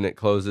lid, and it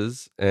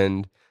closes,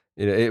 and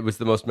it was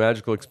the most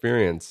magical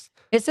experience.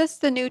 Is this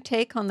the new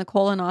take on the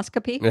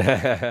colonoscopy?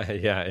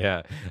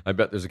 Yeah. I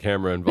bet there's a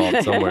camera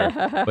involved somewhere.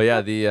 But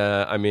yeah,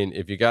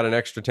 if you got an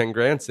extra 10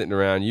 grand sitting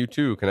around, you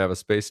too can have a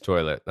space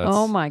toilet.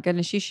 Oh my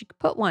goodness, you should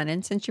put one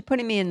in since you're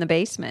putting me in the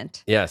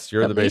basement. Yes,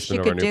 you're in the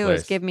basement of our new place. The least you could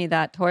do is give me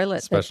that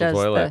toilet Special that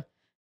does toilet.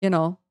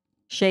 the,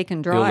 shake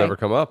and dry. You'll never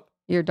come up.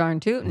 You're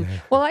darn tootin'.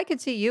 Well, I could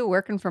see you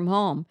working from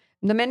home.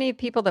 The many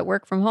people that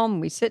work from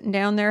home, we sitting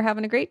down there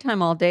having a great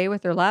time all day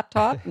with their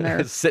laptop and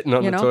they're sitting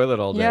on the toilet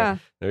all day. Yeah.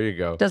 There you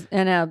go.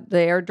 The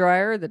air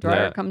dryer,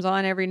 comes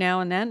on every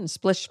now and then, and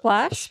splish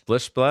splash.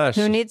 Splish splash.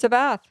 Who needs a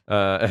bath?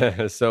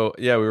 So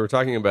yeah, we were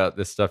talking about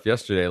this stuff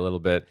yesterday a little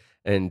bit,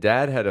 and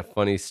Dad had a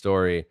funny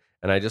story,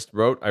 and I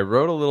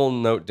wrote a little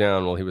note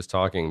down while he was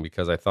talking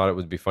because I thought it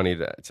would be funny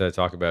to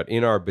talk about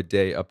in our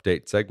bidet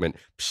update segment.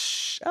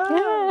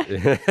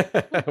 Yeah.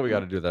 We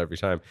got to do that every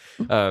time.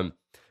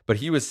 But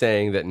he was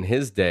saying that in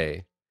his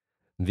day,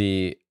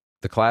 the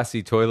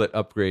classy toilet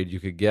upgrade you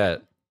could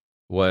get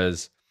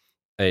was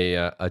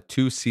a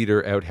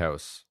 2-seater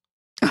outhouse.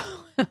 Do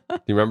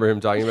you remember him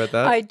talking about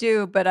that? I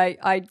do, but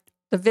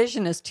the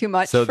vision is too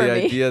much for me. So the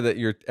idea that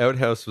your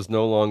outhouse was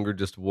no longer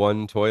just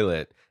one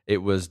toilet, it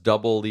was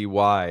doubly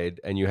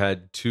wide, and you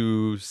had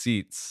 2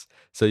 seats.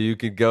 So you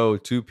could go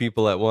 2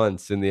 people at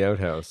once in the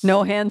outhouse.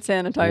 No hand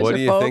sanitizer. What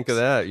do you folks. think of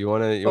that? You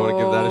want to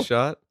give that a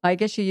shot? I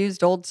guess you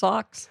used old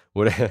socks.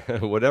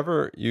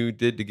 Whatever you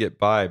did to get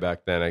by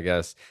back then, I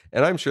guess.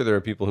 And I'm sure there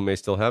are people who may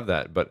still have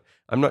that, but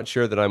I'm not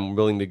sure that I'm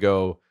willing to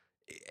go.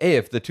 Hey,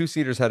 if the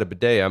 2-seaters had a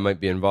bidet, I might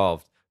be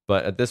involved.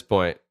 But at this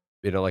point,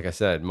 like I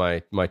said,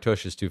 my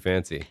tush is too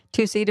fancy.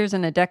 2-seaters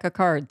and a deck of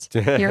cards.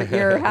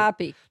 You're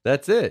happy.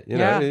 That's it. You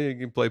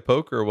can play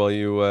poker while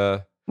you.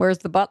 Where's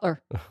the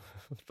butler?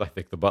 I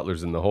think the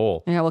butler's in the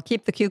hole. Yeah, we'll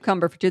keep the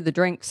cucumber to the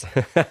drinks.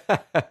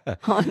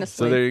 Honestly.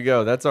 So there you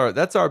go. That's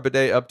our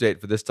bidet update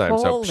for this time.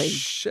 Holy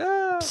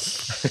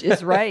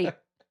is right.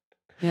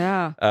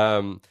 Yeah.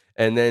 And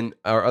then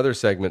our other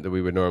segment that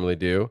we would normally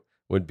do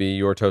would be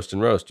your toast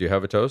and roast. Do you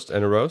have a toast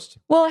and a roast?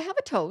 Well, I have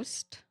a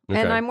toast,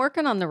 okay. and I'm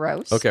working on the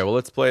roast. Okay. Well,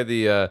 let's play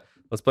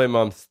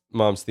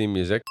mom's theme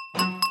music.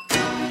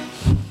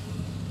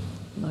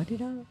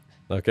 La-di-da.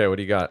 Okay. What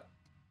do you got?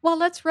 Well,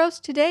 let's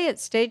roast today at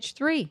stage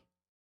 3.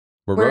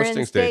 We're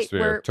roasting stage 3.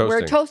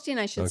 We're toasting,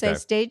 I should say,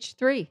 stage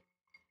 3.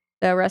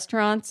 The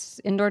restaurants,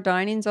 indoor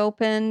dining's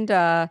opened.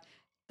 The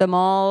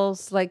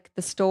malls, like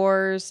the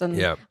stores, and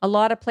a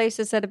lot of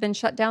places that have been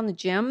shut down. The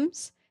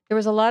gyms. There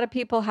was a lot of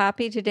people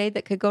happy today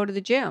that could go to the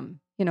gym.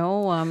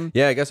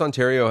 Yeah, I guess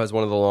Ontario has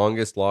one of the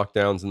longest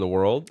lockdowns in the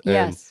world.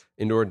 And yes.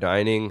 Indoor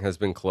dining has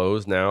been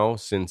closed now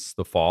since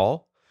the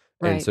fall.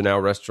 Right. And so now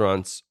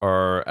restaurants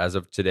are, as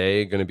of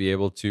today, going to be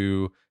able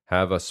to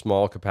have a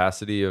small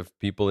capacity of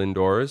people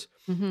indoors.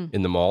 Mm-hmm.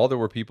 In the mall, there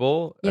were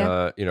people,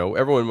 Yeah.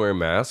 everyone wearing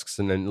masks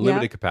and then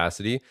limited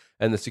capacity.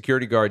 And the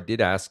security guard did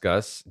ask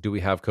us, do we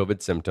have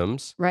COVID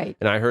symptoms? Right.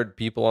 And I heard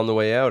people on the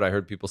way out, I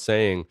heard people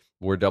saying,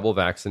 we're double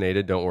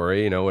vaccinated, don't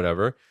worry,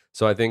 whatever.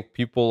 So I think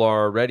people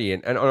are ready.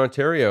 And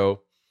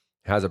Ontario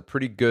has a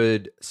pretty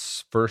good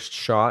first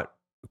shot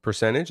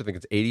percentage. I think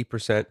it's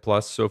 80%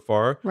 plus so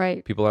far.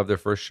 Right. People have their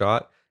first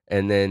shot.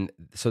 And then,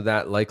 so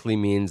that likely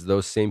means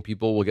those same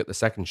people will get the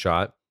second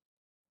shot.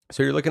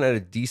 So you're looking at a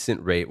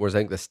decent rate, whereas I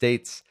think the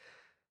States,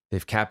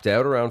 they've capped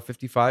out around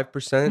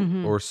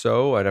 55% or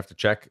so. I'd have to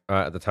check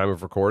at the time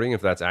of recording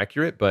if that's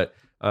accurate. But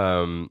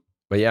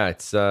yeah,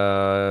 it's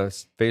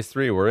phase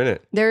 3. We're in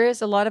it. There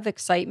is a lot of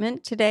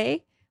excitement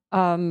today.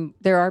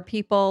 There are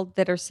people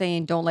that are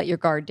saying don't let your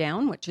guard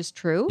down, which is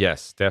true.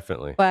 Yes,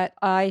 definitely. But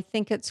I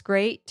think it's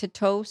great to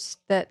toast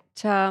that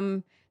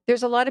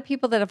there's a lot of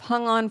people that have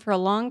hung on for a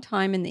long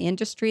time in the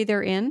industry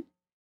they're in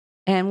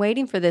and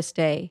waiting for this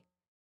day.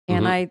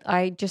 And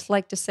I just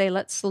like to say,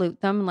 let's salute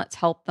them, let's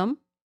help them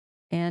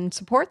and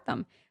support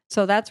them.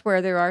 So that's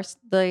where there are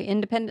the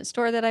independent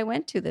store that I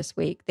went to this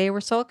week. They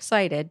were so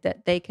excited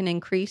that they can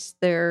increase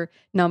their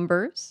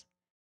numbers.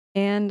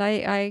 And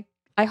I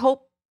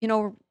hope,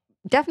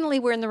 definitely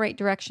we're in the right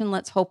direction.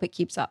 Let's hope it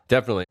keeps up.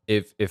 Definitely.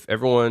 If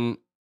everyone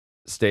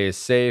stays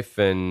safe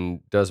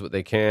and does what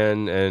they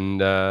can,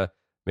 and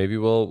maybe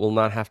we'll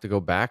not have to go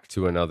back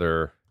to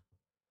another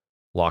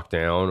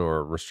lockdown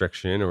or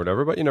restriction or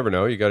whatever, but you never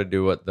know. You got to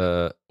do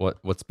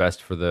what's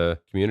best for the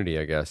community,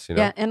 I guess.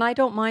 Yeah, and I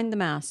don't mind the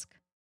mask.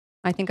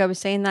 I think I was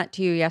saying that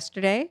to you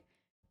yesterday,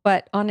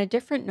 but on a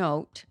different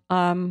note,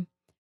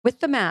 with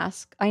the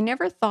mask, I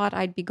never thought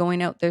I'd be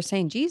going out there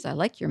saying, geez, I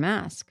like your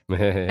mask.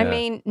 Yeah. I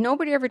mean,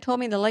 nobody ever told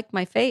me they like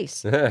my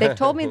face. They've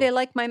told me they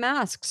like my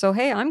mask. So,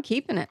 hey, I'm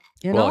keeping it.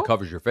 Well, it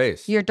covers your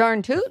face. You're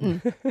darn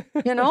tootin',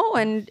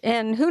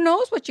 and who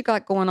knows what you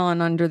got going on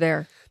under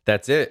there.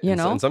 That's it.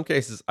 In some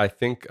cases, I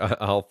think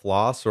I'll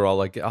floss or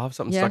I'll have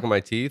something stuck in my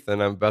teeth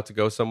and I'm about to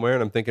go somewhere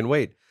and I'm thinking,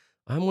 wait,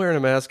 I'm wearing a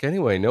mask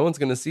anyway. No one's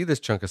going to see this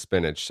chunk of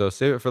spinach, so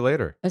save it for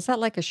later. Is that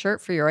like a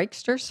shirt for your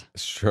oysters?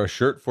 Sure,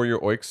 shirt for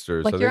your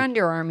oysters. Like your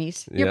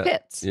underarmies, your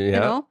pits,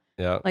 Yeah.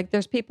 Like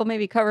there's people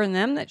maybe covering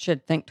them that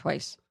should think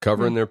twice.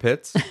 Covering their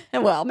pits?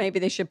 Well, maybe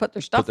they should put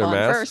their stuff on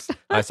masks. first.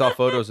 I saw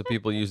photos of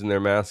people using their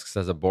masks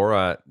as a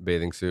Borat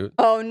bathing suit.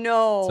 Oh,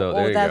 no. So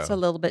there you that's go. a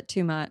little bit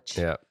too much.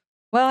 Yeah.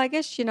 Well, I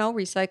guess,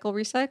 recycle,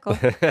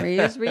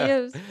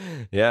 reuse.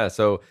 Yeah.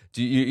 So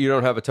do you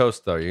don't have a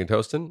toast though? You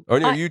toasting?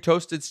 Or are you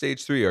toasted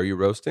stage 3? Are you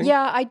roasting?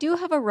 Yeah, I do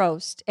have a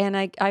roast. And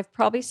I've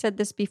probably said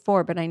this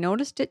before, but I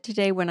noticed it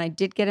today when I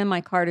did get in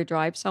my car to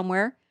drive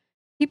somewhere.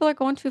 People are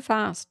going too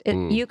fast.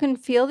 You can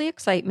feel the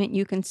excitement.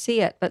 You can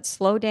see it, but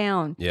slow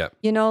down. Yeah.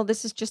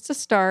 This is just a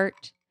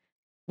start.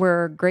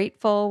 We're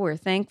grateful. We're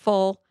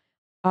thankful.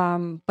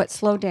 But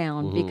slow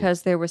down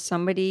because there was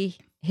somebody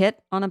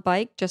hit on a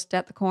bike just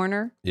at the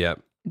corner. Yeah.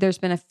 There's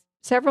been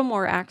several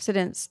more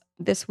accidents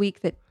this week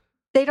that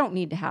they don't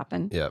need to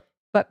happen. Yeah.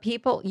 But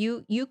people,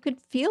 you could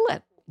feel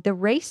it. The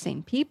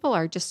racing. People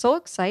are just so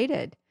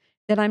excited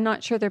that I'm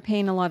not sure they're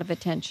paying a lot of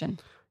attention.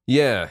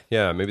 Yeah.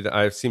 Maybe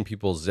I've seen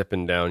people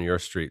zipping down your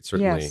street,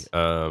 certainly. Yes.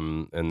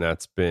 And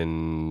that's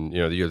been,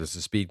 there's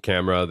a speed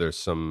camera. There's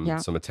some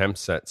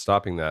attempts at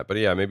stopping that. But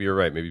yeah, maybe you're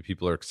right. Maybe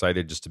people are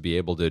excited just to be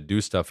able to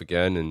do stuff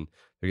again, and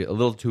they get a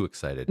little too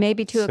excited.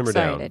 Maybe too Simmer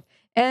excited.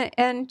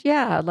 And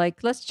yeah,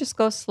 like let's just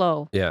go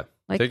slow. Yeah.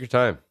 Like, take your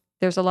time.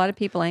 There's a lot of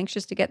people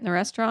anxious to get in the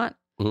restaurant.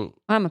 Mm-hmm.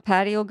 I'm a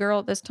patio girl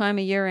at this time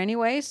of year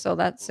anyway, so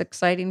that's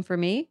exciting for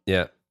me.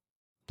 Yeah.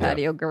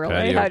 Patio girl,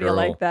 Patio How do you girl.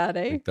 like that,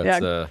 I think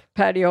that's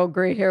patio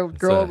gray-haired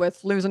girl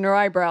with losing her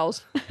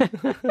eyebrows.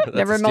 that's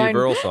Never a Steve mind.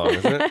 Earle song,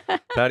 isn't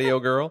it? Patio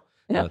girl.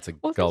 Yeah. That's a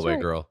Well, that's Galway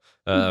right. girl.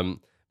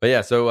 But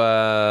yeah,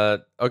 so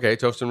okay,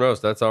 toast and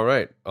roast. That's all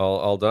right.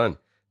 All done.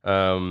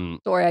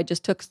 Sorry, I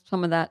just took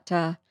some of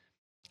that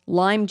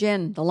lime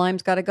gin. The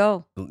lime's got to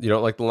go. You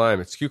don't like the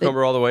lime? It's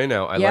cucumber all the way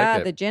now. I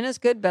like it. The gin is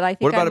good, but I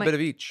think What about a bit of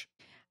each?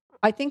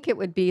 I think it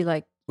would be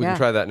like We can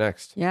try that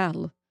next. Yeah.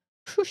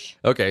 Whoosh.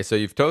 Okay, so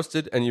you've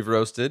toasted and you've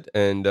roasted,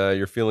 and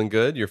you're feeling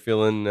good. You're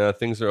feeling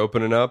things are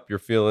opening up. You're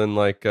feeling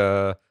like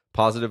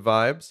positive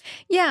vibes.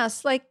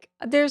 Yes, like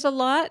there's a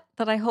lot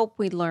that I hope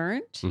we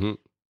learned.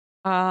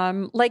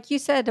 Like you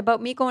said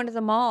about me going to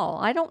the mall,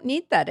 I don't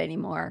need that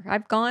anymore.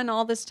 I've gone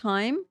all this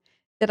time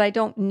that I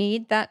don't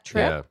need that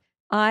trip. Yeah.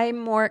 I'm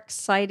more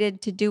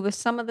excited to do with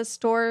some of the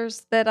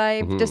stores that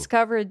I've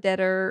discovered that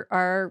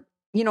are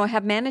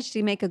have managed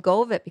to make a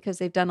go of it because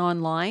they've done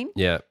online.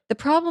 Yeah. The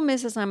problem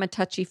is I'm a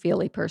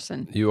touchy-feely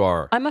person. You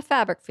are. I'm a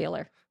fabric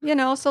feeler,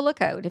 so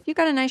look out. If you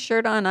got a nice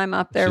shirt on, I'm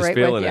up there She's right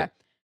feeling with you. it.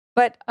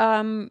 But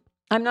I'm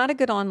not a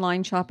good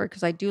online shopper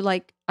because I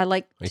like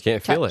I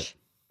can't feel it.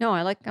 No,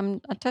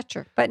 I'm a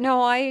toucher. But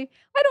no, I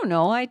don't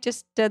know. I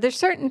just there's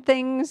certain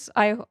things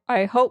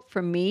I hope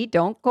for me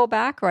don't go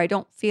back, or I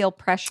don't feel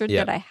pressured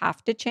that I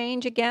have to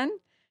change again.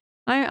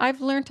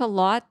 I've learned a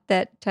lot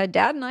that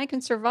Dad and I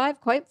can survive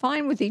quite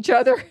fine with each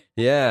other.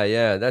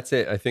 Yeah, that's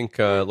it. I think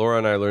Laura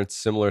and I learned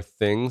similar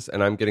things,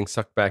 and I'm getting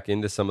sucked back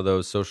into some of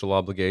those social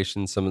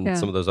obligations, Yeah.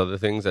 some of those other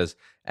things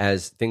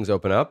as things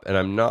open up, and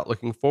I'm not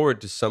looking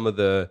forward to some of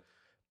the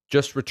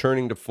just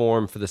returning to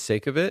form for the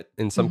sake of it.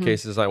 In some Hmm.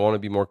 cases, I want to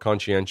be more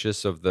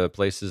conscientious of the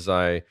places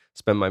I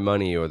spend my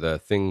money or the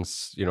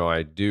things,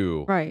 I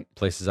do, Right.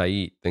 places I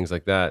eat, things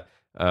like that.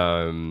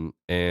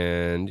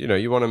 And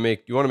you want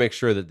to make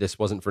sure that this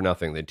wasn't for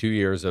nothing. The 2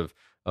 years of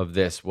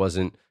this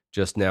wasn't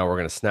just now we're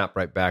going to snap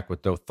right back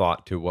with no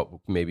thought to what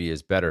maybe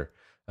is better.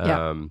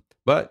 Yeah.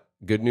 But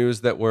good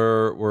news that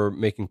we're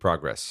making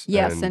progress.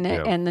 Yes, And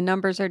and the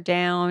numbers are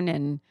down,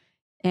 and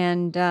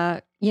and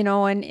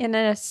in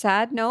a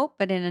sad note,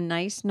 but in a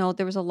nice note,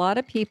 there was a lot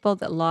of people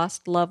that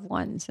lost loved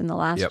ones in the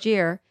last yep,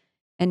 year,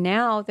 and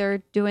now they're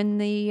doing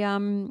the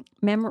in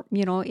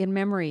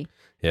memory.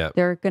 yeah.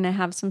 They're going to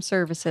have some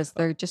services.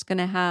 They're just going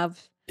to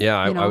have Yeah,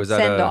 I was at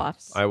send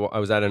offs. I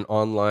was at an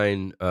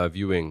online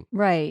viewing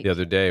Right. the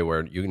other day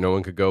where no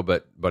one could go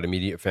but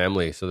immediate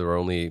family. So there were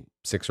only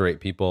 6 or 8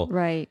 people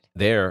Right.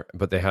 there,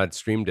 but they had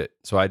streamed it.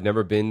 So I'd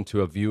never been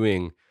to a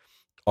viewing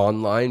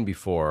online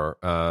before,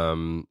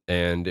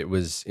 and it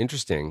was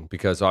interesting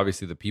because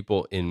obviously the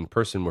people in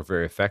person were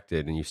very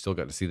affected, and you still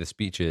got to see the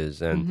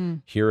speeches and Hmm.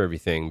 hear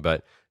everything,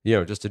 but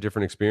just a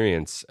different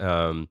experience.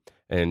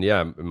 And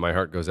yeah, my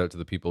heart goes out to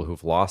the people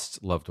who've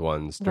lost loved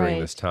ones during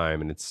this Right.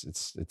 time, and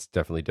it's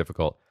definitely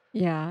difficult.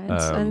 Yeah, and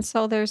Um,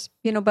 so there's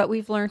but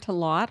we've learned a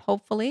lot,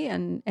 hopefully,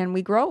 and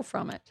we grow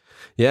from it.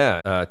 yeah,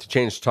 to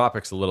change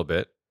topics a little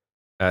bit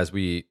as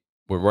we're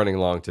running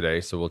along today,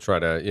 so we'll try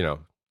to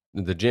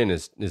the gin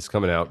is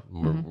coming out.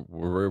 Hmm.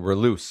 We're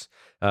loose,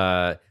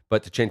 but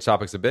to change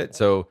topics a bit.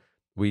 So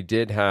we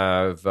did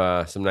have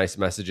some nice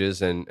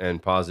messages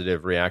and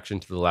positive reaction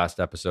to the last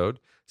episode.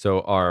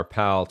 So our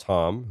pal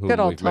Tom, Good whom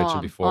old we've mentioned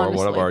Tom, before,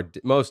 one of honestly. our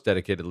most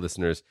dedicated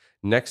listeners,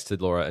 next to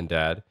Laura and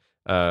Dad,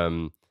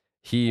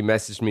 he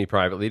messaged me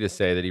privately to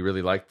say that he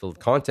really liked the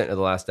content of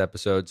the last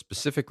episode,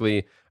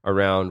 specifically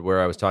around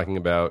where I was talking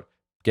about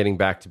getting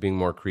back to being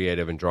more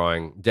creative and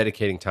drawing,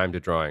 dedicating time to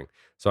drawing.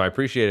 So I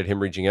appreciated him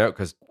reaching out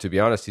because, to be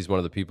honest, he's one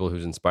of the people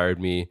who's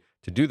inspired me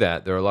to do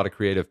that. There are a lot of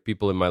creative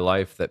people in my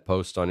life that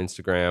post on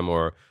Instagram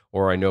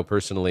or I know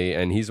personally,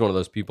 and he's one of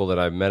those people that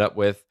I've met up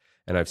with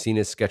and I've seen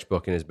his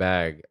sketchbook in his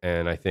bag,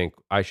 and I think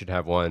I should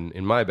have one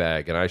in my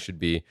bag, and I should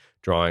be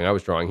drawing. I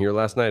was drawing here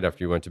last night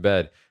after you went to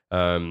bed.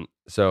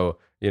 So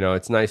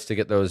it's nice to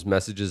get those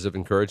messages of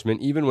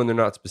encouragement, even when they're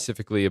not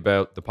specifically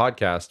about the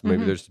podcast.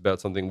 Maybe Hmm. they're just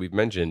about something we've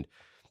mentioned.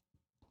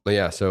 But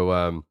yeah, so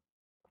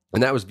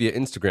and that was via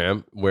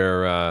Instagram,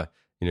 where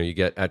you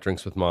get at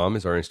Drinks with Mom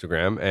is our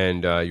Instagram,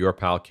 and your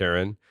pal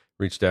Karen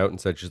reached out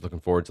and said she's looking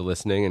forward to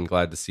listening and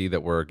glad to see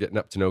that we're getting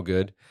up to no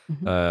good,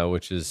 Hmm.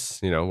 which is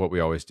what we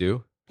always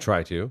do,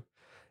 try to,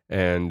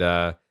 and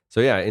so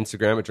yeah,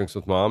 Instagram at Drinks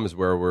with Mom is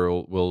where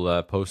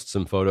we'll post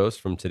some photos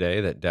from today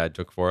that Dad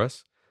took for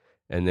us,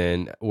 and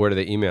then where do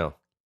they email?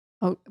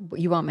 Oh,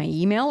 you want my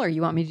email or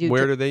you want me to do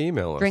Where do they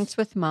email us?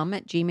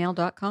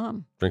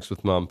 drinkswithmom@gmail.com?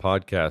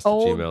 Drinkswithmompodcast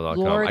Oh, at gmail.com.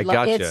 Lord, I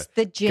got you. it's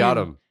the gin. Got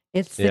him.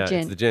 It's the Yeah, gin.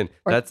 it's the gin.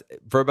 Or, That's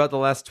for about the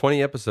last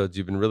 20 episodes.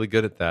 You've been really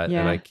good at that. And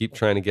Yeah. I keep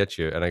trying to get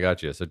you, and I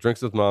got you. So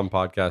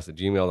drinkswithmompodcast at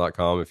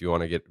gmail.com if you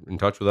want to get in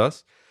touch with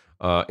us.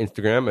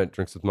 Instagram at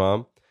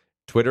drinkswithmom.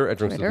 Twitter at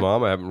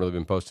drinkswithmom. I haven't really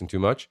been posting too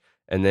much.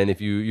 And then if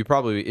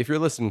you're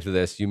listening to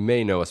this, you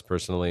may know us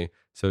personally.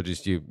 So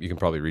just you can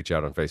probably reach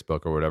out on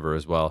Facebook or whatever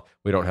as well.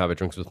 We don't have a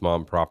Drinks with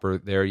Mom proper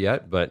there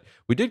yet, but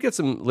we did get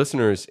some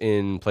listeners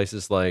in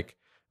places like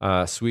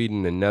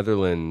Sweden and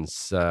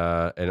Netherlands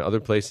and other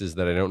places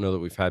that I don't know that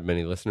we've had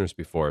many listeners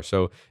before.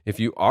 So if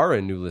you are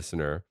a new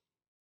listener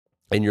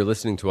and you're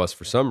listening to us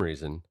for some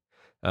reason,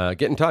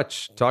 get in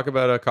touch. Talk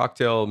about a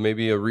cocktail,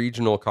 maybe a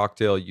regional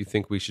cocktail you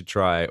think we should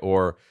try,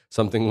 or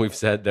something we've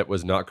said that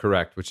was not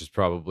correct, which is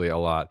probably a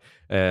lot.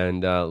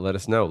 And let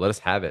us know. Let us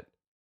have it.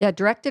 Yeah,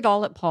 direct it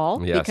all at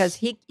Paul Yes. because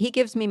he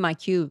gives me my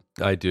cue.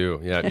 I do.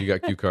 Yeah, you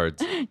got cue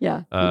cards.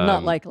 Yeah, not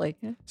Um, likely.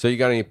 So you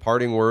got any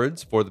parting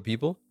words for the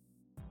people?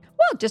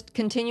 Well, just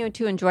continue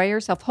to enjoy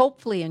yourself.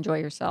 Hopefully enjoy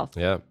yourself.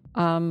 Yeah.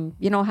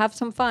 Have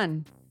some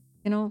fun.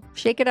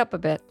 Shake it up a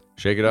bit.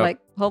 Shake it up. Like,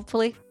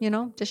 hopefully,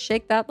 just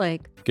shake that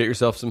leg. Get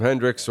yourself some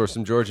Hendrix or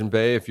some Georgian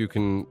Bay if you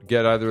can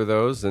get either of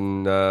those,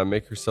 and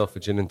make yourself a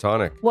gin and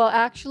tonic. Well,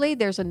 actually,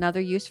 there's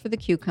another use for the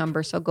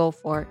cucumber, so go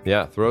for it.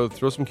 Yeah, throw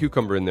some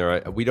cucumber in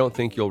there. We don't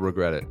think you'll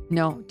regret it.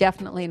 No,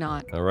 definitely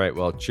not. All right.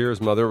 Well, cheers,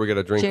 Mother. We got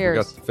to drink. Cheers.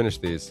 We got to finish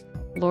these.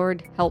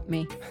 Lord, help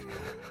me.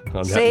 On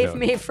that Save note.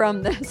 me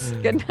from this.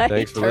 Good night.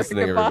 Thanks for or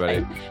listening, goodbye.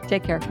 everybody.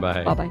 Take care.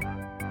 Bye. Bye-bye.